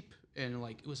cheap, and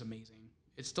like it was amazing.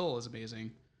 It still is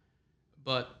amazing,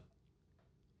 but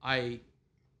I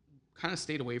kind of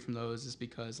stayed away from those just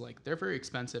because like they're very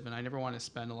expensive, and I never want to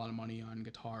spend a lot of money on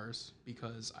guitars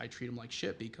because I treat them like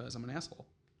shit because I'm an asshole.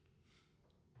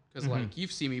 Because like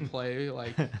you've seen me play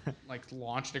like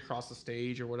launched across the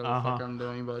stage or whatever the fuck I'm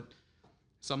doing, but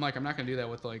so I'm like I'm not gonna do that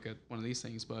with like one of these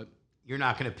things. But You're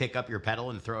not going to pick up your pedal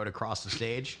and throw it across the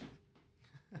stage?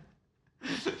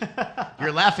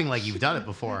 You're laughing like you've done it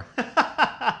before.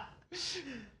 I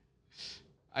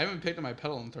haven't picked up my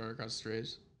pedal and thrown it across the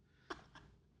stage.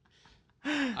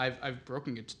 I've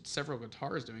broken several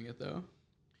guitars doing it though.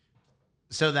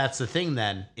 So that's the thing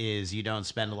then, is you don't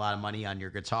spend a lot of money on your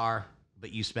guitar,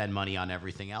 but you spend money on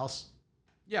everything else?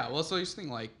 Yeah, well, so you think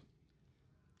like,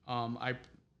 I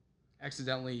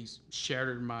accidentally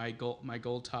shattered my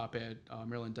gold top at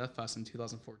Maryland Death Fest in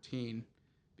 2014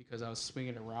 because I was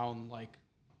swinging around like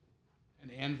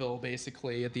an anvil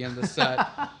basically at the end of the set,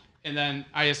 and then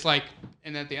I just like,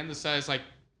 and at the end of the set I just like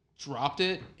dropped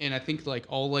it, and I think like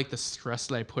all like the stress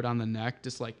that I put on the neck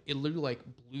just like it literally like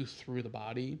blew through the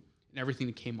body, and everything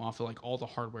that came off of like all the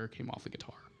hardware came off the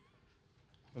guitar.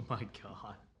 Oh my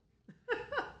god.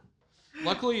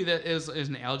 Luckily, that is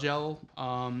an Algel.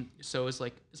 So it's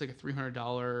like a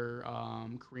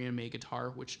 $300 Korean made guitar,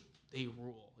 which they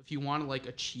rule. If you want like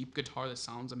a cheap guitar that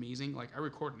sounds amazing, like I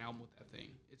record an album with that thing.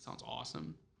 It sounds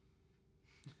awesome.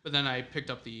 But then I picked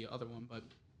up the other one. But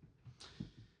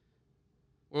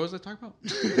what was I talking about?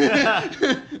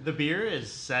 The beer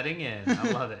is setting in.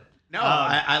 I love it. No,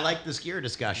 I like this gear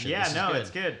discussion. Yeah, This is no, good.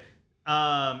 it's good.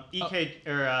 EK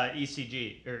or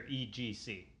ECG or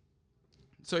EGC.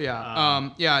 So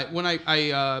yeah, when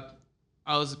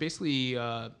I was basically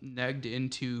negged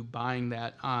into buying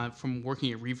that from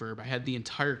working at Reverb. I had the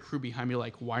entire crew behind me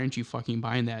like, why aren't you fucking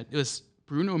buying that? It was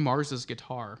Bruno Mars's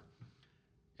guitar,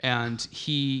 and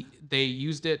they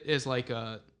used it as like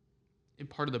a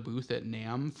part of the booth at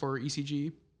NAMM for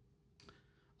ECG.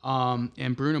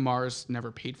 And Bruno Mars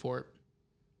never paid for it,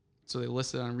 so they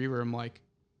listed it on Reverb. I'm like,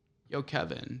 yo,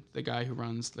 Kevin, the guy who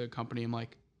runs the company. I'm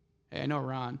like, hey, I know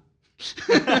Ron.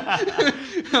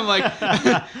 I'm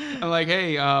like,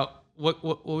 hey,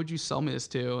 what would you sell me this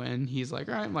to? And he's like,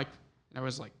 all right. I'm like, and I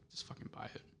was like, just fucking buy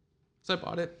it. So I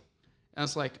bought it. And I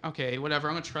was like, okay, whatever.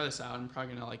 I'm gonna try this out. I'm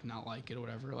probably gonna like not like it or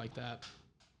whatever like that.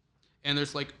 And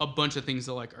there's like a bunch of things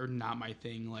that like are not my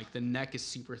thing. Like the neck is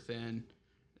super thin,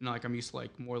 and like I'm used to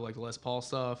like more like Les Paul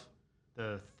stuff.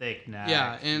 The thick neck.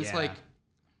 Yeah, and it's like,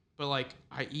 but like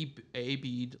I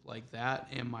A-B'd like that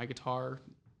and my guitar,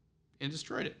 and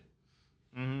destroyed it.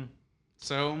 Mm-hmm.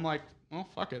 So I'm like, well,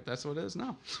 fuck it. That's what it is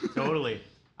now. Totally.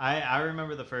 I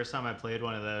remember the first time I played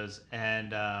one of those,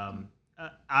 and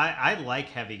I like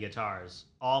heavy guitars.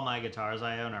 All my guitars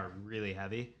I own are really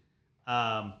heavy.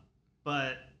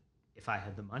 But if I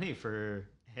had the money for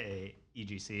a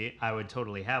EGC, I would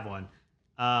totally have one.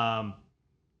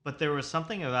 But there was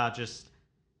something about just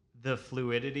the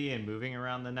fluidity and moving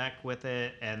around the neck with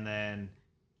it, and then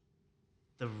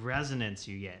the resonance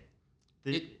you get.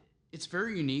 It's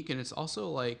very unique, and it's also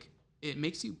like it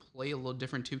makes you play a little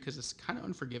different too, because it's kind of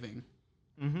unforgiving.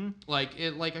 Mm-hmm. Like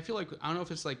I feel like I don't know if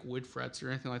it's like wood frets or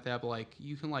anything like that, but like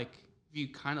you can like if you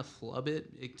kind of flub it,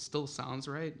 it still sounds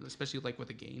right, especially like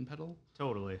with a gain pedal.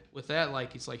 Totally. With that,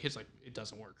 like it's like it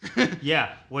doesn't work.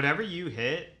 Yeah, whatever you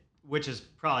hit, which is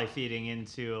probably feeding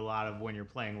into a lot of when you're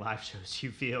playing live shows,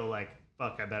 you feel like,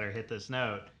 fuck, I better hit this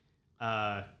note,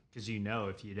 because you know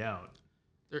if you don't.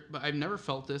 But I've never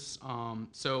felt this.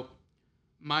 So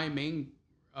my main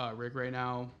rig right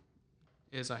now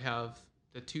is I have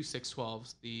the two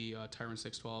 612s, the Tyrant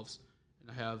 612s, and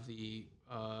I have the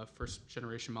first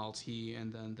generation Model T,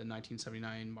 and then the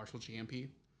 1979 Marshall GMP.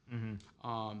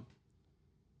 Mm-hmm.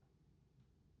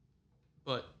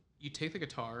 But you take the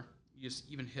guitar, you just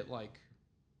even hit like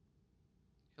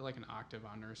an octave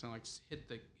on there, or something, like just hit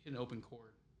an open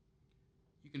chord.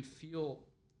 You can feel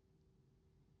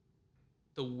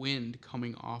the wind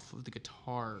coming off of the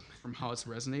guitar from how it's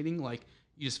resonating. Like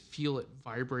you just feel it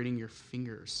vibrating your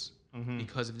fingers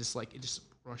because of this, like it just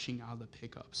rushing out of the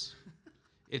pickups.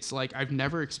 It's like I've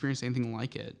never experienced anything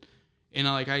like it. And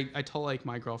like I tell like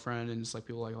my girlfriend and just like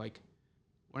people like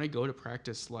when I go to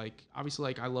practice, like obviously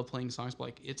like I love playing songs, but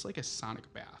like it's like a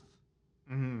sonic bath.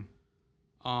 You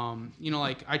know,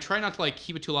 like I try not to like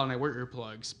keep it too loud and I wear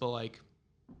earplugs, but like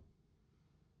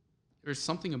there's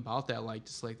something about that, like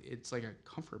just like it's like a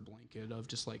comfort blanket of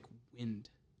just like wind.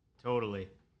 Totally.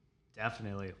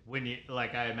 Definitely. When you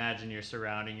like, I imagine you're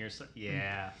surrounding yourself.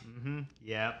 Yeah.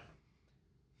 Yep.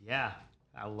 Yeah.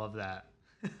 I love that.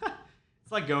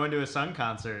 It's like going to a Sun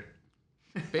concert.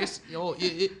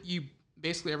 You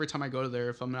basically every time I go to there,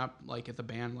 if I'm not like at the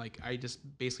band, like I just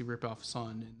basically rip off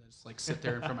Sun and just like sit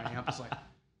there in front of my amp, just like,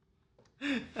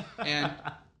 and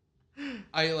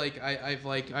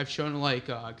I've shown like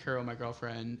Carol, my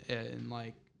girlfriend, and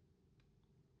like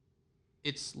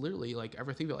it's literally like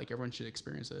everything that like everyone should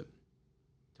experience it.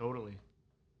 Totally.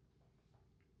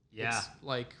 Yeah. It's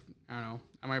like I don't know.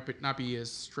 I might not be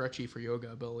as stretchy for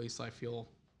yoga, but at least I feel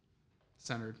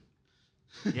centered.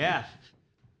 Yeah.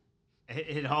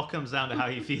 It all comes down to how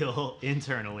you feel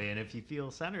internally, and if you feel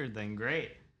centered, then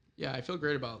great. Yeah, I feel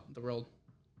great about the world.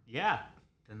 Yeah,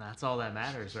 then that's all that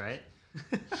matters, right?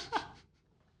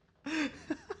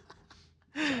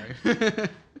 Sorry.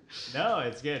 No,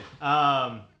 it's good.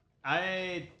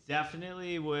 I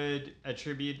definitely would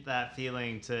attribute that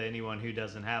feeling to anyone who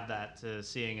doesn't have that, to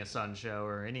seeing a Sun show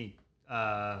or any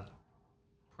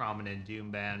prominent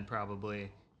doom band, probably.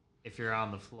 If you're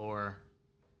on the floor,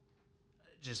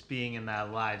 just being in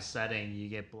that live setting, you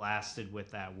get blasted with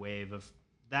that wave of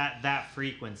that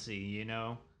frequency, you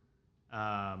know?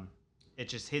 It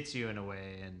just hits you in a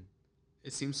way, and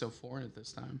It seems so foreign at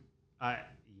this time.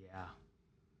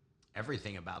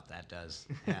 Everything about that does.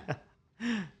 Yeah.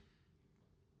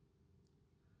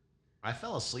 I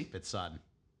fell asleep at Sun.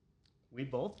 We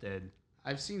both did.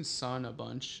 I've seen Sun a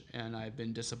bunch, and I've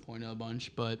been disappointed a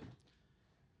bunch, but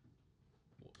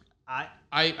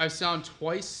I've seen it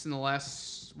twice in the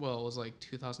last, well, it was like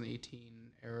 2018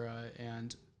 era,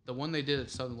 and the one they did at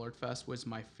Southern Lord Fest was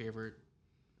my favorite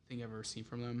thing I've ever seen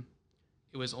from them.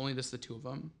 It was only just the two of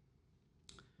them,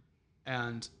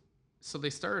 and so they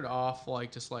started off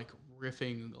like just like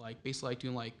riffing, like basically like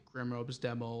doing like Grimrobe's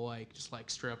demo, like just like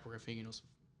straight up riffing, and it was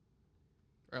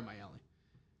right up my alley.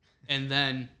 And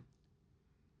then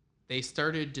they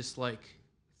started just like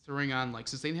throwing on, like,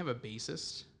 since they didn't have a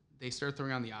bassist, they started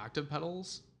throwing on the octave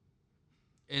pedals,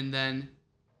 and then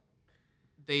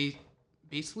they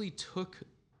basically took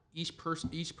each person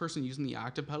using the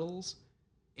octave pedals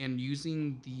and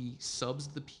using the subs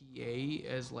of the PA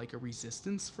as like a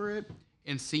resistance for it,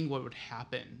 and seeing what would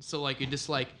happen. So like it just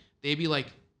like they'd be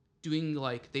like doing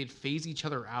like they'd phase each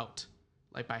other out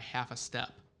like by half a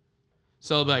step.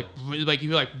 So like you'd be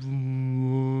like,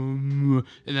 and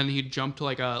then he'd jump to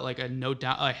like a note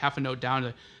down, like half a note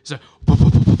down, to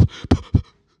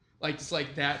like just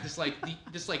like that, just like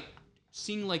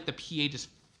seeing like the PA just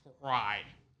fry.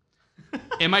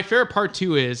 And my favorite part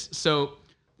too is, so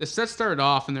the set started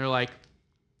off and they're like,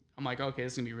 I'm like, okay,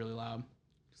 this is gonna be really loud.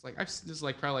 It's like this is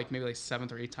like probably like maybe like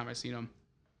 7th or 8th time I've seen them.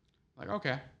 I'm like,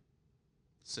 okay,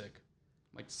 sick.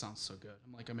 I'm like, this sounds so good.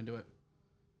 I'm like, I'm into it.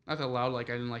 Not that loud,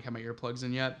 like I didn't like have my earplugs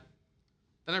in yet.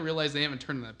 Then I realized they haven't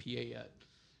turned on the PA yet.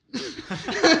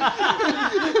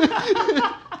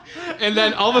 And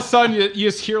then all of a sudden you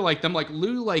just hear like them like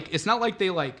literally, like it's not like they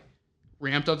like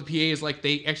ramped up the PA, it's like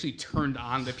they actually turned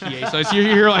on the PA. So you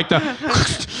hear like the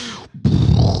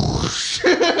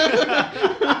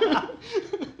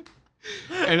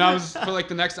and I was for like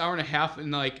the next hour and a half,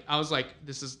 and like I was like,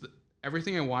 this is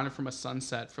everything I wanted from a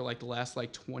sunset for like the last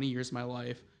like 20 years of my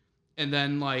life. And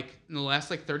then like in the last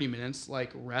like 30 minutes,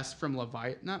 like Rest from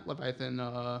Leviathan,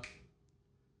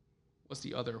 what's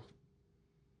the other?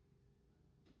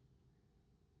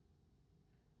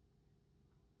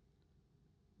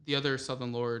 The other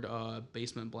Southern Lord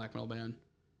basement black metal band.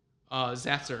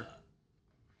 Zatzer.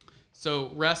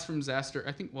 So Rest from Zaster,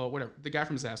 I think, well, whatever. The guy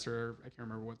from Zaster, I can't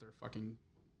remember what their fucking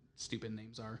stupid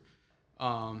names are.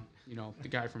 You know, the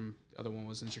guy from the other one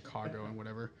was in Chicago and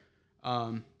whatever.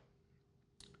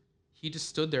 He just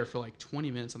stood there for like 20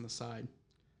 minutes on the side.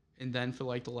 And then for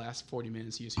like the last 40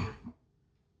 minutes, he was here.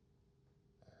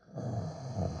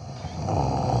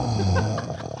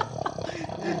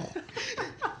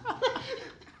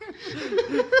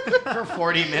 For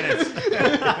 40 minutes.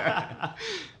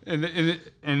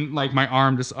 and like my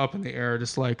arm just up in the air,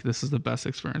 just like, this is the best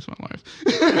experience of my life.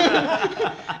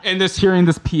 And just hearing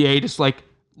this PA just like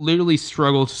literally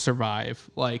struggle to survive.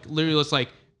 Like literally just like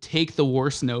take the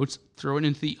worst notes, throw it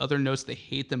into the other notes they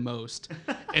hate the most,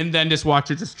 and then just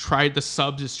watch it just try the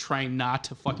subs just trying not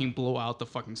to fucking blow out the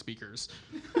fucking speakers.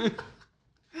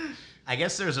 I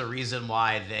guess there's a reason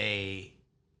why they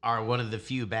are one of the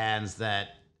few bands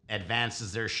that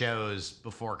advances their shows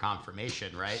before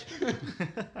confirmation, right?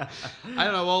 I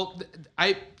don't know. Well,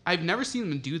 I've never seen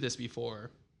them do this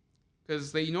before,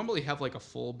 because they normally have like a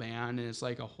full band and it's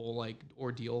like a whole like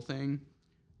ordeal thing.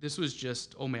 This was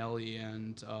just O'Malley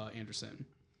and Anderson,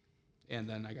 and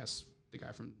then I guess the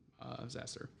guy from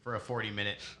Zaster. For a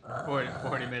 40-minute.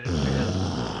 40 minutes.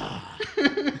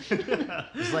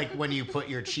 It's like when you put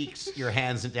your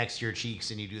hands next to your cheeks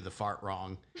and you do the fart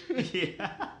wrong. Yeah.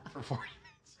 For 40 minutes.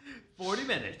 40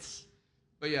 minutes.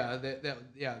 But yeah,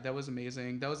 that was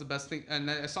amazing. That was the best thing. And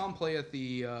I saw him play at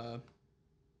the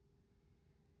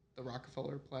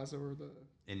Rockefeller Plaza or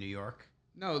in New York?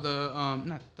 No,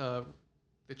 not the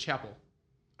chapel.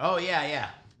 Oh yeah.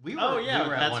 We were at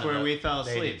that's one where of we fell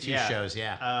They asleep. did two shows,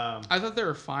 yeah. I thought they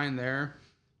were fine there.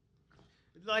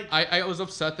 Like I was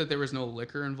upset that there was no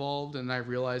liquor involved, and I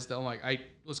realized that I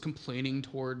was complaining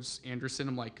towards Anderson.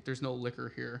 I'm like, there's no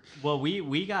liquor here. well,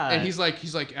 we got. And he's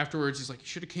like afterwards, he's like, you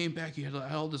should have came back. You had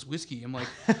all this whiskey. I'm like,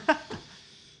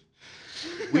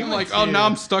 oh, now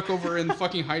I'm stuck over in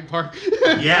fucking Hyde Park.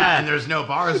 Yeah, and there's no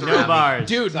bars around. No bars.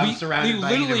 Dude, So I'm we surrounded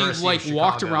by literally University of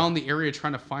walked Chicago. around the area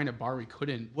trying to find a bar. We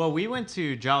couldn't. Well, we went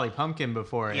to Jolly Pumpkin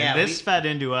before, Yeah, and this fed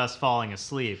into us falling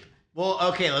asleep. Well,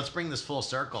 okay, let's bring this full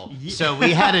circle. So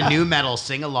we had a new metal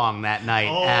sing-along that night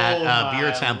at my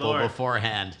Beer Temple Lord.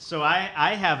 beforehand. So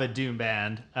I have a doom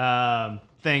band.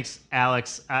 Thanks,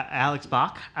 Alex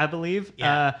Bach, I believe.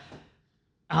 Yeah.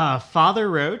 Father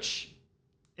Roach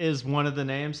is one of the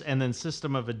names, and then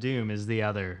System of a Doom is the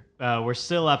other. We're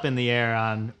still up in the air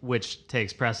on which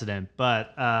takes precedent,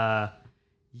 but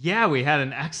yeah, we had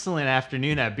an excellent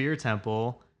afternoon at Beer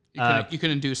Temple. You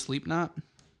couldn't do Sleep Knot.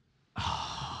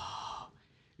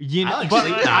 You know, I like but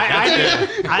Slipknot.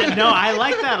 That's I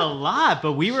like that a lot.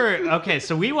 But we were okay.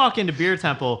 So we walk into Beer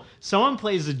Temple. Someone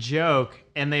plays a joke,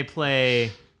 and they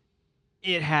play.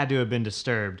 It had to have been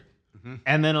Disturbed,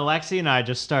 and then Alexi and I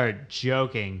just start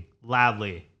joking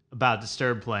loudly about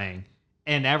Disturbed playing,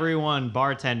 and everyone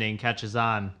bartending catches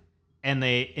on, and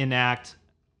they enact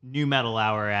New Metal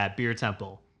Hour at Beer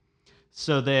Temple.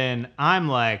 So then I'm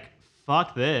like,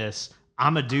 fuck this.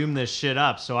 I'm going to doom this shit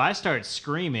up. So I start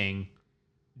screaming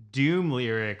doom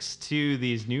lyrics to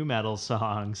these new metal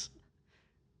songs,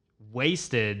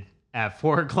 wasted at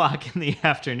 4:00 in the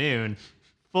afternoon,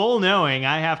 full knowing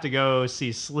I have to go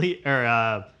see We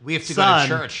have to Sun.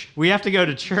 go to church. We have to go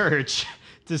to church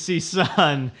to see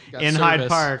Sun Got in Hyde service.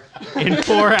 Park in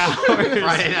 4 hours.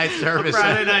 Friday night service.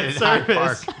 Friday night in Hyde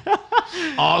service. Park.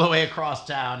 All the way across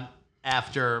town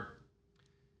after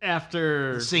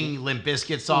singing Limp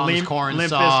Bizkit songs, Korn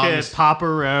Limp songs, Bizkit, Papa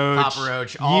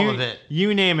Roach, all of it.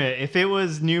 You name it. If it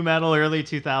was new metal early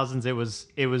 2000s,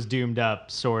 it was doomed up,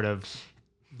 sort of.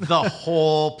 The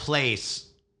whole place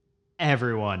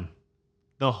Everyone,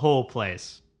 the whole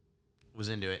place was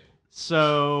into it.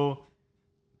 So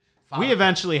we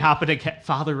eventually hop into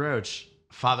Father Roach,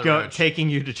 Roach. taking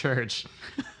you to church.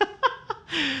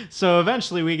 So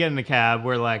eventually we get in the cab.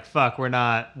 We're like, fuck,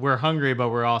 we're hungry, but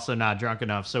we're also not drunk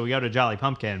enough. So we go to Jolly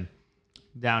Pumpkin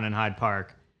down in Hyde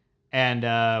Park,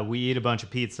 and we eat a bunch of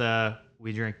pizza.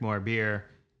 We drink more beer,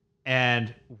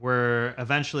 and we're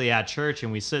eventually at church,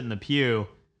 and we sit in the pew,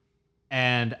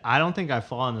 and I don't think I've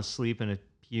fallen asleep in a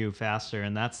pew faster,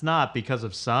 and that's not because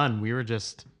of Sun. We were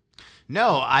just...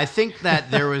 No, I think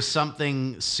that there was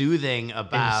something soothing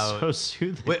about... It was so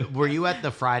soothing. Were you at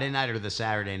the Friday night or the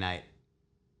Saturday night?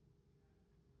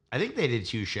 I think they did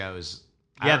 2 shows.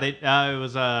 Yeah, it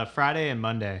was Friday and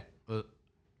Monday.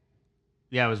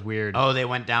 Yeah, it was weird. Oh, they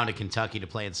went down to Kentucky to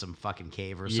play in some fucking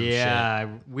cave or some shit. Yeah,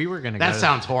 we were gonna. That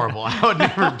sounds horrible. I would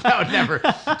never. That would never.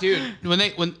 Dude, when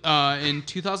in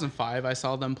 2005, I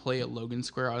saw them play at Logan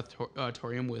Square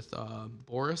Auditorium with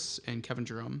Boris and Kevin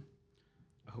Jerome.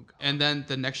 Oh, God. And then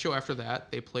the next show after that,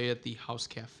 they played at the House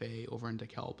Cafe over in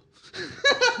DeKalb.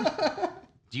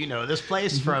 Do you know this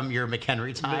place from your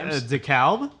McHenry times?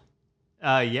 DeKalb?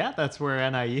 Yeah, that's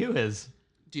where NIU is.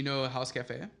 Do you know House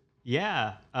Cafe?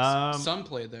 Yeah. Sun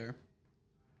played there.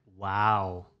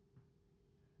 Wow.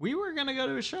 We were gonna go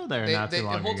to a show there not too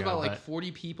long ago. It holds about like but-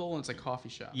 40 people, and it's a coffee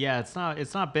shop. Yeah, it's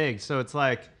not big, so it's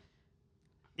like.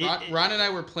 Ron and I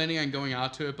were planning on going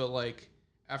out to it, but like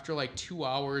after like 2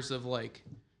 hours of like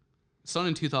Sun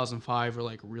in 2005 were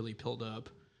like really pilled up.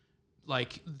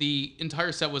 Like the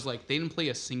entire set was like they didn't play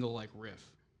a single like riff.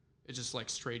 It's just like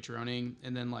straight droning,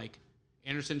 and then like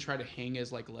Anderson tried to hang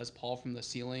his like Les Paul from the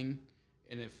ceiling,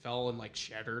 and it fell and like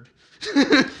shattered.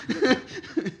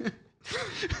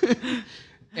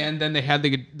 And then they had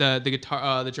the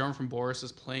guitar, the drummer from Boris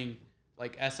is playing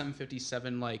like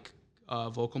SM57 like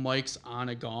vocal mics on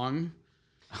a gong.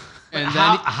 And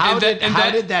how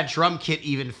did that drum kit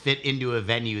even fit into a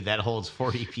venue that holds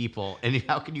 40 people? And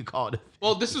how can you call it?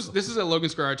 Well, this is at Logan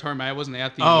Square Auditorium. I wasn't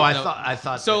at the. Oh, I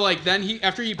thought. So like then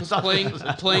after he was playing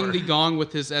story. the gong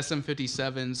with his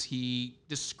SM57s, he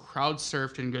just crowd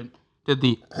surfed and did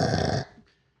the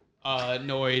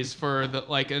noise for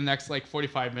the next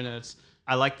 45 minutes.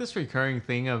 I like this recurring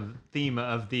theme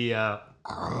of the.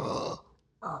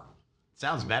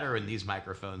 Sounds better in these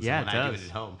microphones Yeah, than when it I do does. it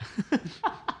at home.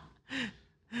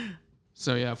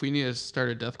 So yeah, if we need to start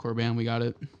a deathcore band, we got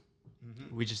it.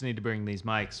 We just need to bring these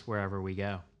mics wherever we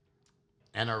go.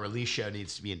 And our release show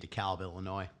needs to be in DeKalb,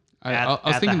 Illinois. I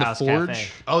was thinking the House Forge.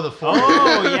 Cafe. Oh, the Forge.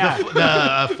 Oh yeah.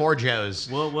 The Forjos.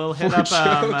 We'll hit Forge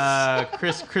up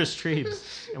Chris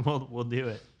Treves and we'll do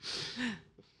it.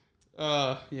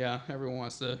 Yeah, everyone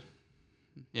wants to.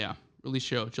 Yeah, release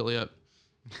show, Joliet.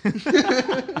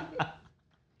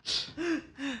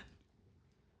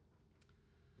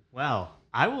 Well,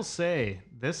 I will say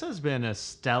this has been a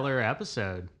stellar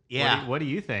episode. Yeah. What do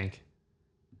you think?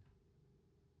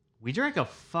 We drank a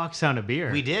fuck ton of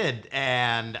beer. We did,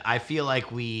 and I feel like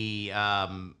we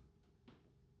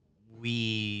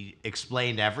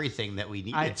explained everything that we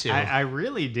needed to. I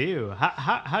really do.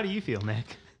 How do you feel,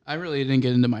 Nick? I really didn't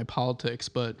get into my politics,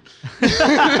 but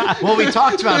Well, we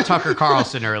talked about Tucker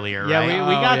Carlson earlier, Yeah, right?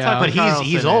 we got yeah. Tucker But Carlson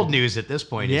he's in. old news at this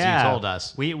point, as he told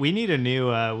us. We need a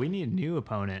new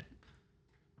opponent.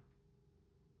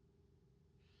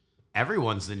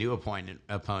 Everyone's the new opponent,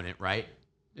 right?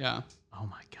 yeah, Oh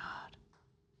my god.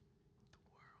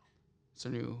 it's a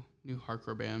new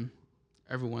hardcore band.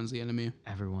 Everyone's the enemy.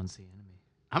 Everyone's the enemy.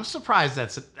 I'm surprised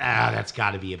that's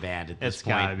got to be a band at this It's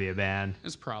point. gotta be a band.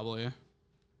 It's probably.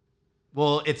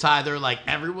 Well, it's either like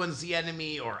everyone's the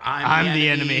enemy, or I'm the the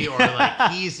enemy, enemy. or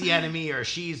like he's the enemy, or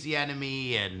she's the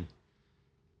enemy, and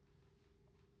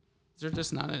Is there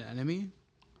just not an enemy?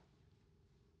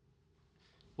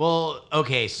 well,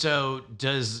 okay. So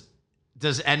does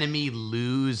enemy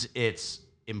lose its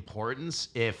importance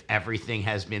if everything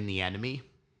has been the enemy?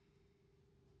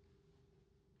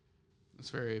 It's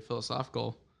very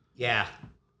philosophical. Yeah,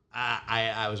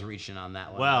 I was reaching on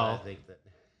that one. Well- but I think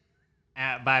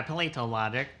that By Plato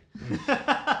logic.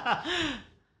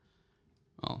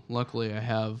 Well, luckily I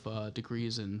have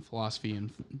degrees in philosophy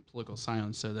and political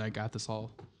science, so that I got this all.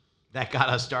 that got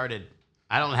us started.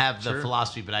 I don't have the Sure.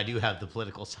 philosophy, but I do have the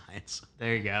political science.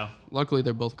 There you go. Luckily,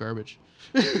 they're both garbage.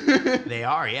 They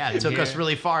are, yeah. It took us Here.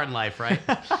 really far in life, right?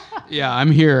 Yeah,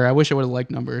 I'm here. I wish I would have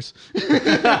liked numbers.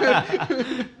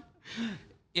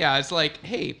 Yeah, it's like,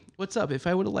 hey, what's up? If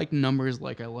I would have liked numbers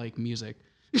like I like music.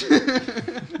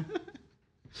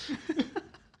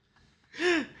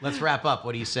 Let's wrap up.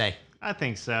 What do you say? I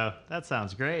think so. That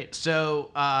sounds great. So,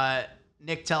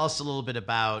 Nick, tell us a little bit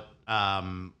about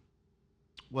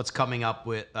what's coming up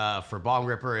with for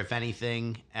Bongripper, if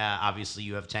anything. Obviously,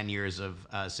 you have 10 years of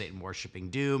Satan worshiping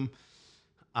Doom.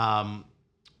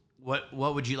 What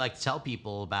would you like to tell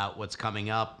people about what's coming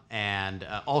up, and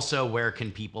also where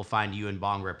can people find you and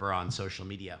Bongripper on social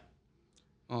media?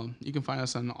 You can find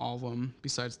us on all of them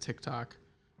besides TikTok.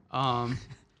 No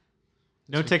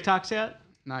TikToks yet?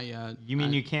 Not yet. You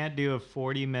mean you can't do a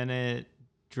 40-minute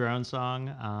drone song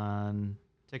on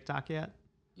TikTok yet?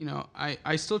 You know,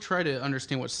 I still try to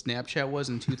understand what Snapchat was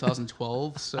in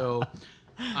 2012, so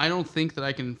I don't think that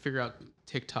I can figure out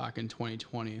TikTok in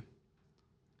 2020.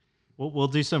 We'll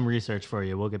do some research for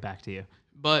you. We'll get back to you.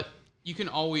 But you can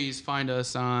always find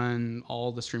us on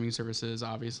all the streaming services,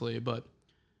 obviously. But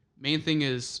main thing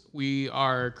is we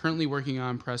are currently working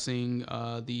on pressing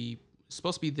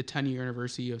supposed to be the 10-year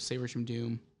anniversary of Savers from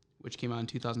Doom, which came out in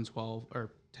 2012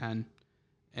 or 10,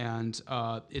 and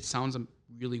it sounds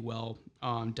really well.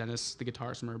 Dennis, the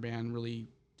guitarist from our band, really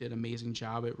did an amazing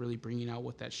job at really bringing out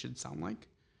what that should sound like.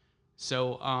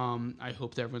 So I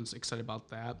hope that everyone's excited about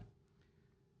that.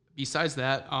 Besides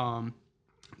that,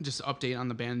 just an update on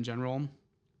the band in general.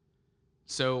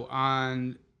 So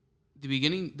on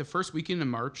the first weekend in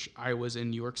March, I was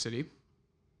in New York City.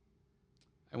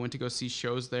 I went to go see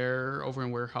shows there over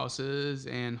in warehouses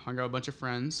and hung out with a bunch of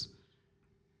friends.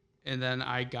 And then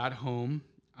I got home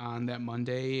on that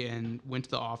Monday and went to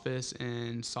the office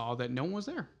and saw that no one was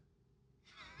there.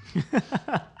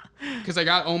 Because I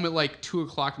got home at like 2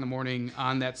 o'clock in the morning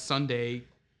on that Sunday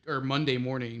or Monday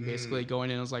morning, basically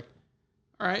going in. I was like,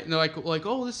 all right. And they're like,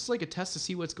 oh, this is like a test to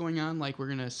see what's going on. Like, we're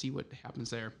going to see what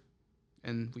happens there.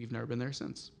 And we've never been there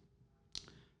since.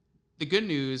 The good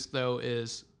news, though,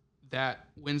 is that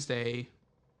Wednesday,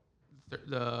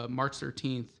 the March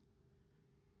 13th,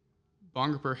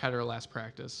 Bongripper had our last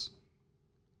practice.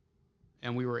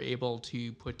 And we were able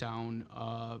to put down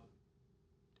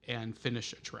and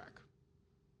finish a track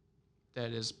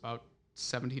that is about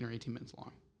 17 or 18 minutes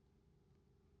long.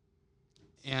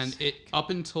 And it up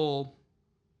until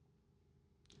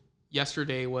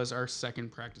yesterday was our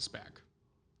second practice back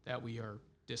that we are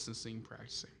distancing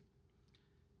practicing.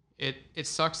 It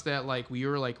sucks that like we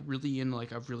were like really in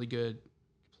like a really good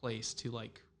place to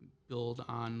like build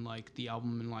on like the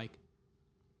album, and like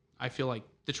I feel like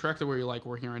the track that we're like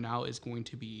working on right now is going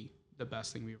to be the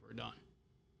best thing we've ever done.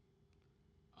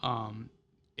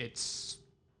 It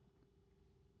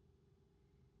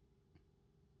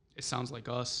sounds like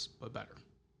us but better.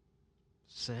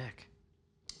 Sick.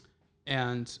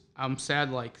 And I'm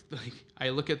sad, like I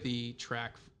look at the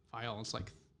track file, it's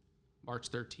like March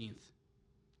 13th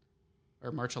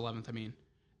or March 11th, I mean,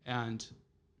 and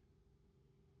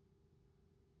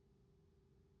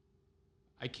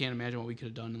I can't imagine what we could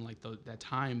have done in like that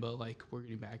time, but like we're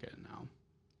getting back at it now,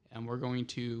 and we're going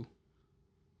to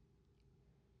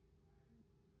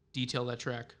detail that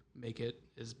track, make it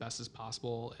as best as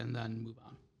possible, and then move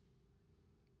on.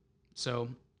 So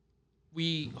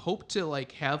we hope to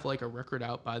like have like a record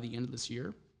out by the end of this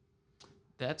year.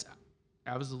 That's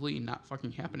absolutely not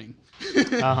fucking happening.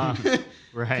 Uh-huh.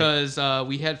 Right. Because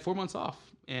we had 4 months off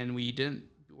and we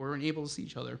weren't able to see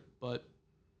each other. But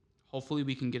hopefully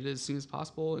we can get it as soon as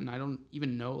possible. And I don't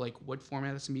even know like what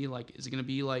format it's gonna be. Like, is it gonna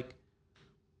be like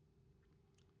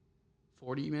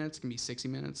 40 minutes? It can be 60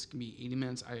 minutes? It can be 80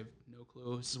 minutes? I have no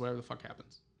clue. This is whatever the fuck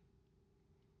happens.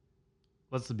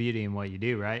 What's the beauty in what you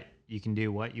do, right? You can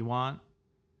do what you want,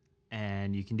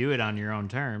 and you can do it on your own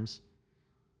terms.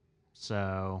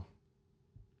 So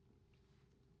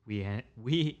we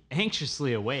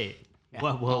anxiously await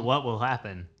what will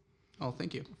happen. Oh,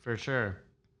 thank you. For sure.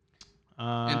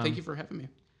 And thank you for having me.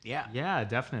 Yeah. Yeah,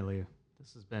 definitely.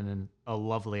 This has been a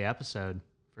lovely episode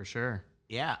for sure.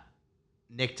 Yeah.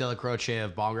 Nick Delacroce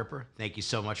of Bongripper, thank you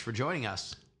so much for joining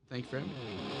us. Thank you for having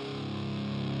me.